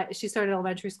started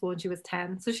elementary school when she was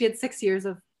 10. So she had 6 years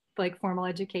of like formal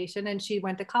education, and she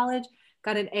went to college,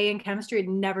 got an A in chemistry, had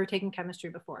never taken chemistry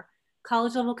before.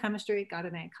 College level chemistry, got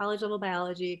an A. College level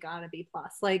biology, got a B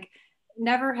plus. Like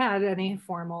never had any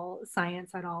formal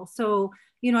science at all. So,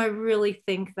 you know, I really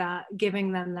think that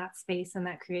giving them that space and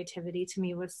that creativity to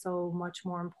me was so much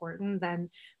more important than,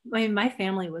 I mean, my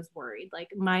family was worried. Like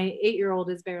my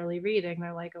 8-year-old is barely reading.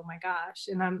 They're like, oh my gosh.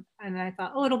 And I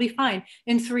thought, oh, it'll be fine.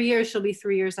 In 3 years, she'll be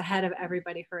 3 years ahead of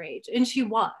everybody her age. And she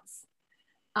was.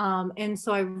 And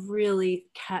so I really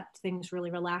kept things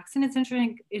really relaxed. And it's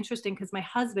interesting because my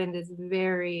husband is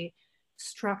very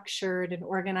structured and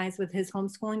organized with his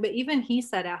homeschooling. But even he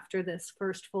said after this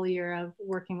first full year of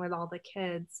working with all the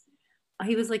kids,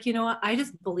 he was like, you know what? I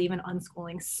just believe in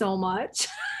unschooling so much.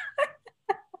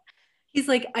 He's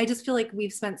like, I just feel like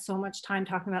we've spent so much time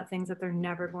talking about things that they're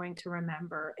never going to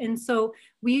remember. And so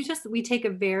we take a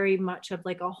very much of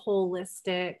like a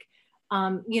holistic,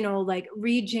 you know, like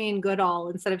read Jane Goodall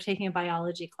instead of taking a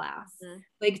biology class.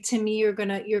 Like to me, you're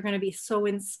gonna be so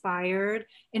inspired.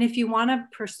 And if you want to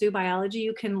pursue biology,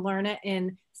 you can learn it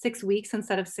in 6 weeks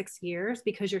instead of 6 years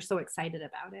because you're so excited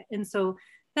about it. And so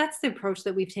that's the approach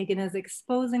that we've taken, is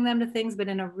exposing them to things, but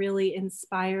in a really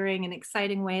inspiring and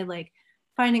exciting way, like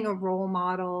finding a role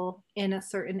model in a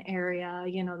certain area,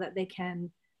 you know, that they can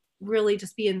really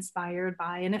just be inspired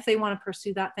by. And if they want to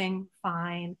pursue that thing,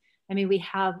 fine. I mean, we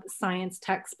have science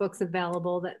textbooks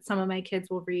available that some of my kids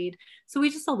will read. So we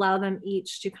just allow them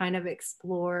each to kind of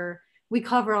explore. We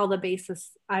cover all the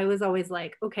bases. I was always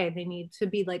like, okay, they need to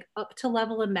be like up to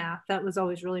level in math. That was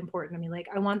always really important to me. Like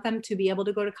I want them to be able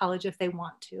to go to college if they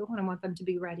want to, and I want them to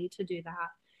be ready to do that.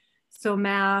 So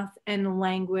math and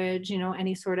language, you know,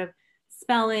 any sort of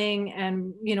spelling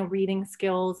and, you know, reading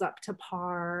skills up to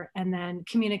par. And then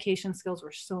communication skills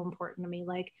were so important to me,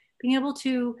 like being able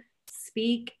to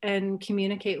speak and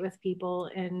communicate with people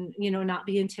and, you know, not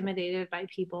be intimidated by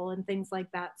people and things like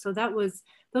that. So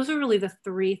those are really the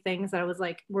 3 things that I was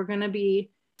like, we're going to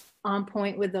be on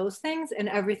point with those things, and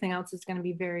everything else is going to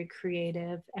be very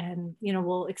creative. And, you know,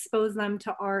 we'll expose them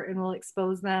to art and we'll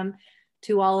expose them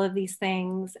to all of these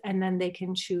things, and then they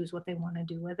can choose what they want to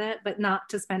do with it, but not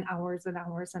to spend hours and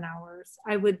hours and hours.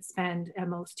 I would spend at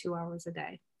most 2 hours a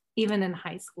day, even in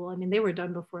high school. I mean, they were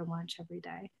done before lunch every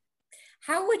day.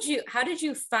 How did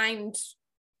you find,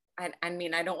 I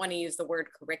mean, I don't want to use the word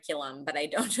curriculum, but I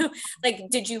don't know, like,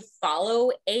 did you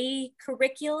follow a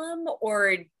curriculum,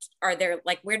 or are there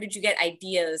like, where did you get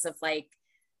ideas of like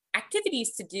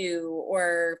activities to do,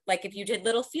 or like if you did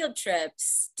little field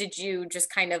trips, did you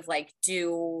just kind of like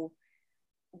do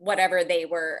whatever they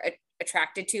were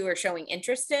attracted to or showing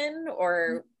interest in,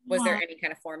 or was there any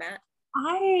kind of format?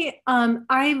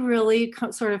 I really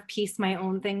sort of pieced my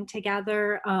own thing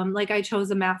together. Like I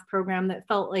chose a math program that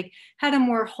felt like had a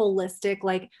more holistic,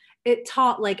 like it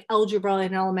taught like algebra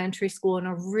in elementary school in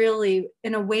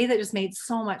a way that just made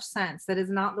so much sense. That is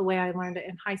not the way I learned it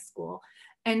in high school.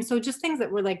 And so just things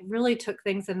that were like really took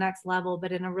things to the next level,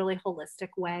 but in a really holistic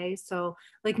way. So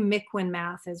like Micwin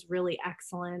math is really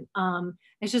excellent.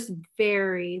 It's just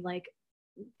very like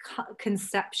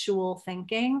conceptual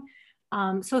thinking.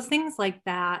 So things like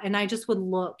that. And I just would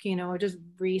look, you know, just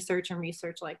research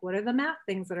like, what are the math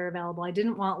things that are available? I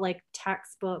didn't want like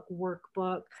textbook,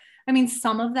 workbook. I mean,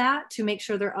 some of that to make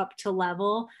sure they're up to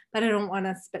level, but I don't want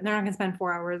to they're not going to spend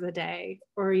 4 hours a day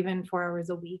or even 4 hours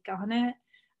a week on it.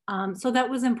 So that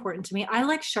was important to me. I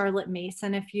like Charlotte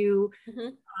Mason. If you,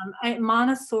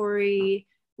 Montessori,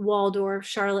 Waldorf,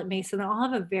 Charlotte Mason, they all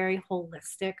have a very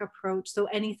holistic approach. So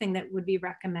anything that would be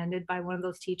recommended by one of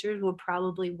those teachers will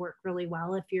probably work really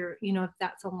well if you're, you know, if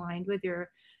that's aligned with your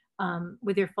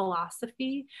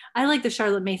philosophy. I like the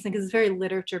Charlotte Mason because it's very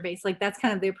literature based. Like that's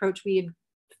kind of the approach we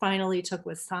finally took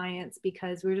with science,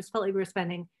 because we just felt like we were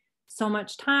spending so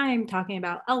much time talking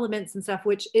about elements and stuff,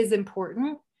 which is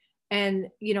important. And,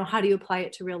 you know, how do you apply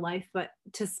it to real life? But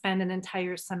to spend an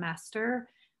entire semester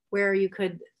where you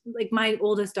could, like my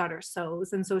oldest daughter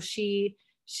sews. And so she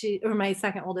my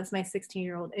second oldest, my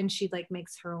 16-year-old, and she like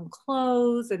makes her own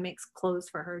clothes and makes clothes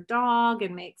for her dog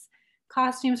and makes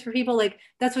costumes for people. Like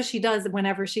that's what she does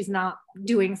whenever she's not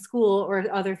doing school or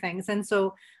other things. And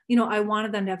so, I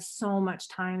wanted them to have so much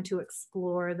time to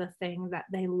explore the thing that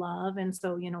they love. And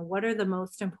so, what are the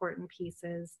most important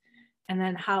pieces? And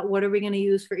then what are we going to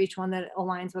use for each one that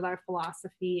aligns with our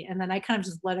philosophy? And then I kind of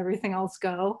just let everything else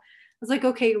go. I was like,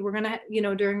 okay, we're going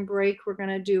to, during break, we're going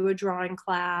to do a drawing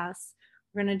class.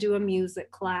 We're going to do a music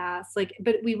class. Like,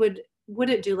 but we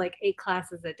wouldn't do like 8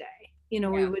 classes a day. We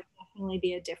would definitely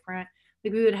be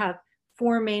like we would have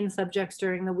 4 main subjects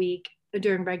during the week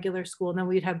during regular school. And then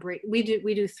we'd have break. We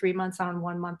do 3 months on,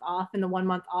 1 month off. And the 1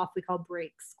 month off we call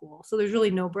break school. So there's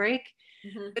really no break,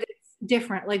 but it's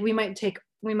different. Like we might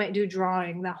do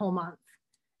drawing that whole month,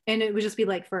 and it would just be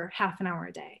like for half an hour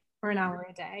a day or an hour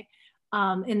a day.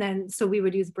 And then, so we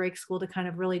would use break school to kind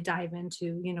of really dive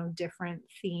into, different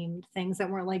themed things that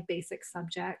weren't like basic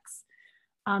subjects,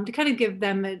 to kind of give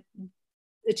them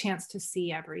a chance to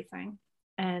see everything.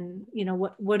 And,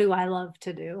 what do I love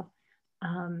to do?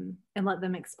 And let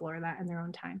them explore that in their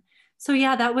own time. So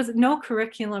yeah, that was no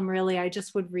curriculum really. I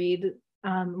just would read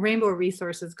Rainbow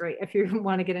Resource is great if you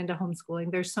want to get into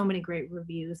homeschooling. There's so many great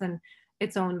reviews, and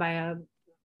it's owned by a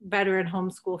veteran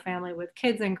homeschool family with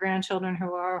kids and grandchildren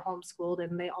who are homeschooled,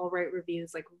 and they all write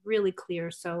reviews like really clear.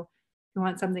 So if you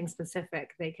want something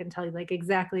specific, they can tell you like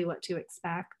exactly what to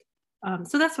expect.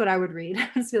 So that's what I would read.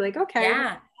 Just be like, okay,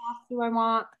 what do I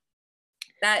want?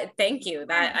 Thank you.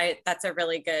 That's a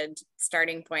really good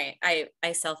starting point. I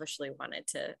selfishly wanted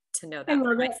to know that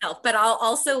for myself, but I'll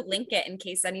also link it in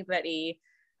case anybody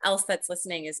else that's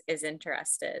listening is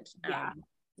interested.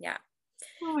 Yeah.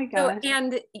 Oh my gosh. So,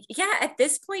 and yeah, at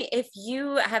this point, if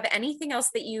you have anything else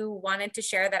that you wanted to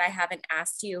share that I haven't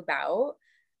asked you about,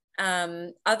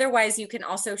 otherwise you can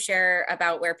also share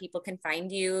about where people can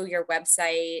find you, your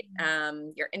website,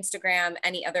 your Instagram,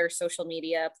 any other social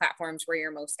media platforms where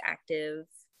you're most active.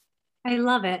 I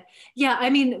love it. Yeah. I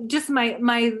mean, just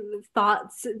my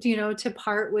thoughts, to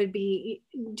part would be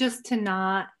just to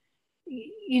not,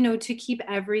 to keep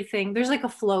everything, there's like a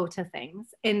flow to things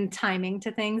and timing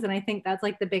to things. And I think that's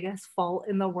like the biggest fault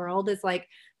in the world is like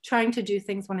trying to do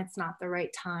things when it's not the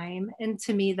right time. And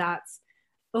to me, that's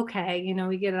okay.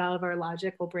 We get it out of our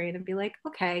logical brain and be like,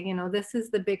 okay, this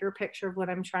is the bigger picture of what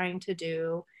I'm trying to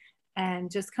do.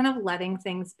 And just kind of letting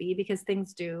things be, because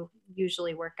things do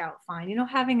usually work out fine.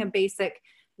 Having a basic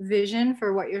vision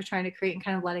for what you're trying to create and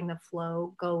kind of letting the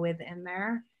flow go within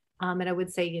there. And I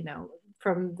would say,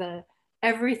 from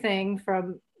everything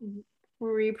from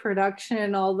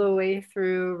reproduction all the way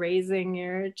through raising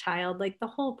your child, like the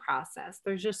whole process,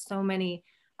 there's just so many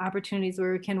opportunities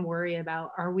where we can worry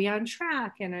about, are we on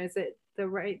track? And is it the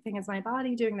right thing? Is my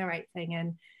body doing the right thing?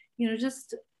 And,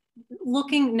 just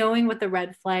knowing what the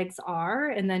red flags are,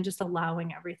 and then just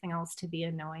allowing everything else to be,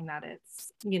 and knowing that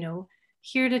it's,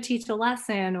 here to teach a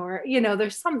lesson, or,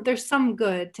 there's some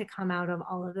good to come out of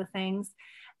all of the things.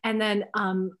 And then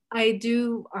I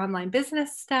do online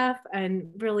business stuff, and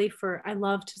really I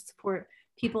love to support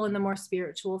people in the more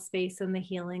spiritual space and the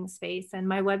healing space. And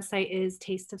my website is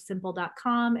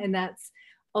tasteofsimple.com, and that's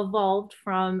evolved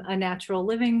from a natural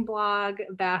living blog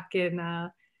back in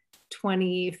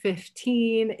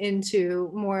 2015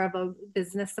 into more of a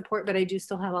business support. But I do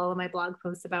still have all of my blog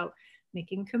posts about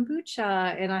making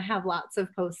kombucha, and I have lots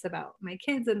of posts about my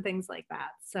kids and things like that.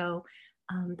 So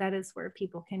that is where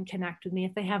people can connect with me.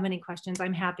 If they have any questions,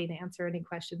 I'm happy to answer any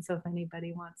questions. So if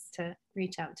anybody wants to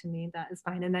reach out to me, that is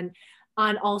fine. And then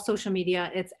on all social media,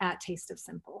 it's at Taste of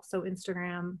Simple. So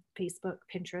Instagram, Facebook,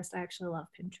 Pinterest. I actually love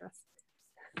Pinterest.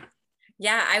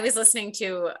 Yeah, I was listening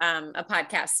to a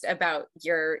podcast about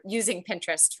your using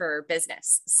Pinterest for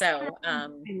business. So I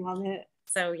love it.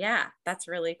 So yeah, that's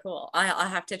really cool. I'll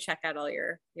have to check out all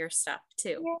your stuff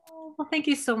too. Yeah. Well, thank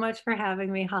you so much for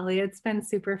having me, Holly. It's been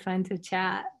super fun to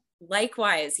chat.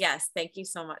 Likewise. Yes. Thank you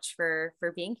so much for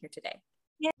being here today.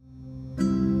 Yeah.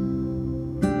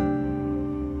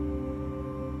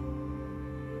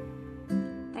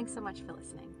 Thanks so much for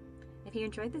listening. If you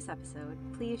enjoyed this episode,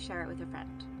 please share it with a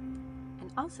friend.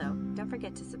 And also, don't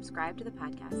forget to subscribe to the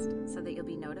podcast so that you'll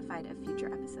be notified of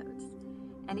future episodes.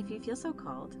 And if you feel so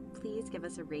called, please give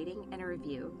us a rating and a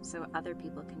review so other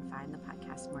people can find the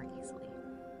podcast more easily.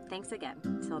 Thanks again.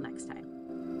 Till next time.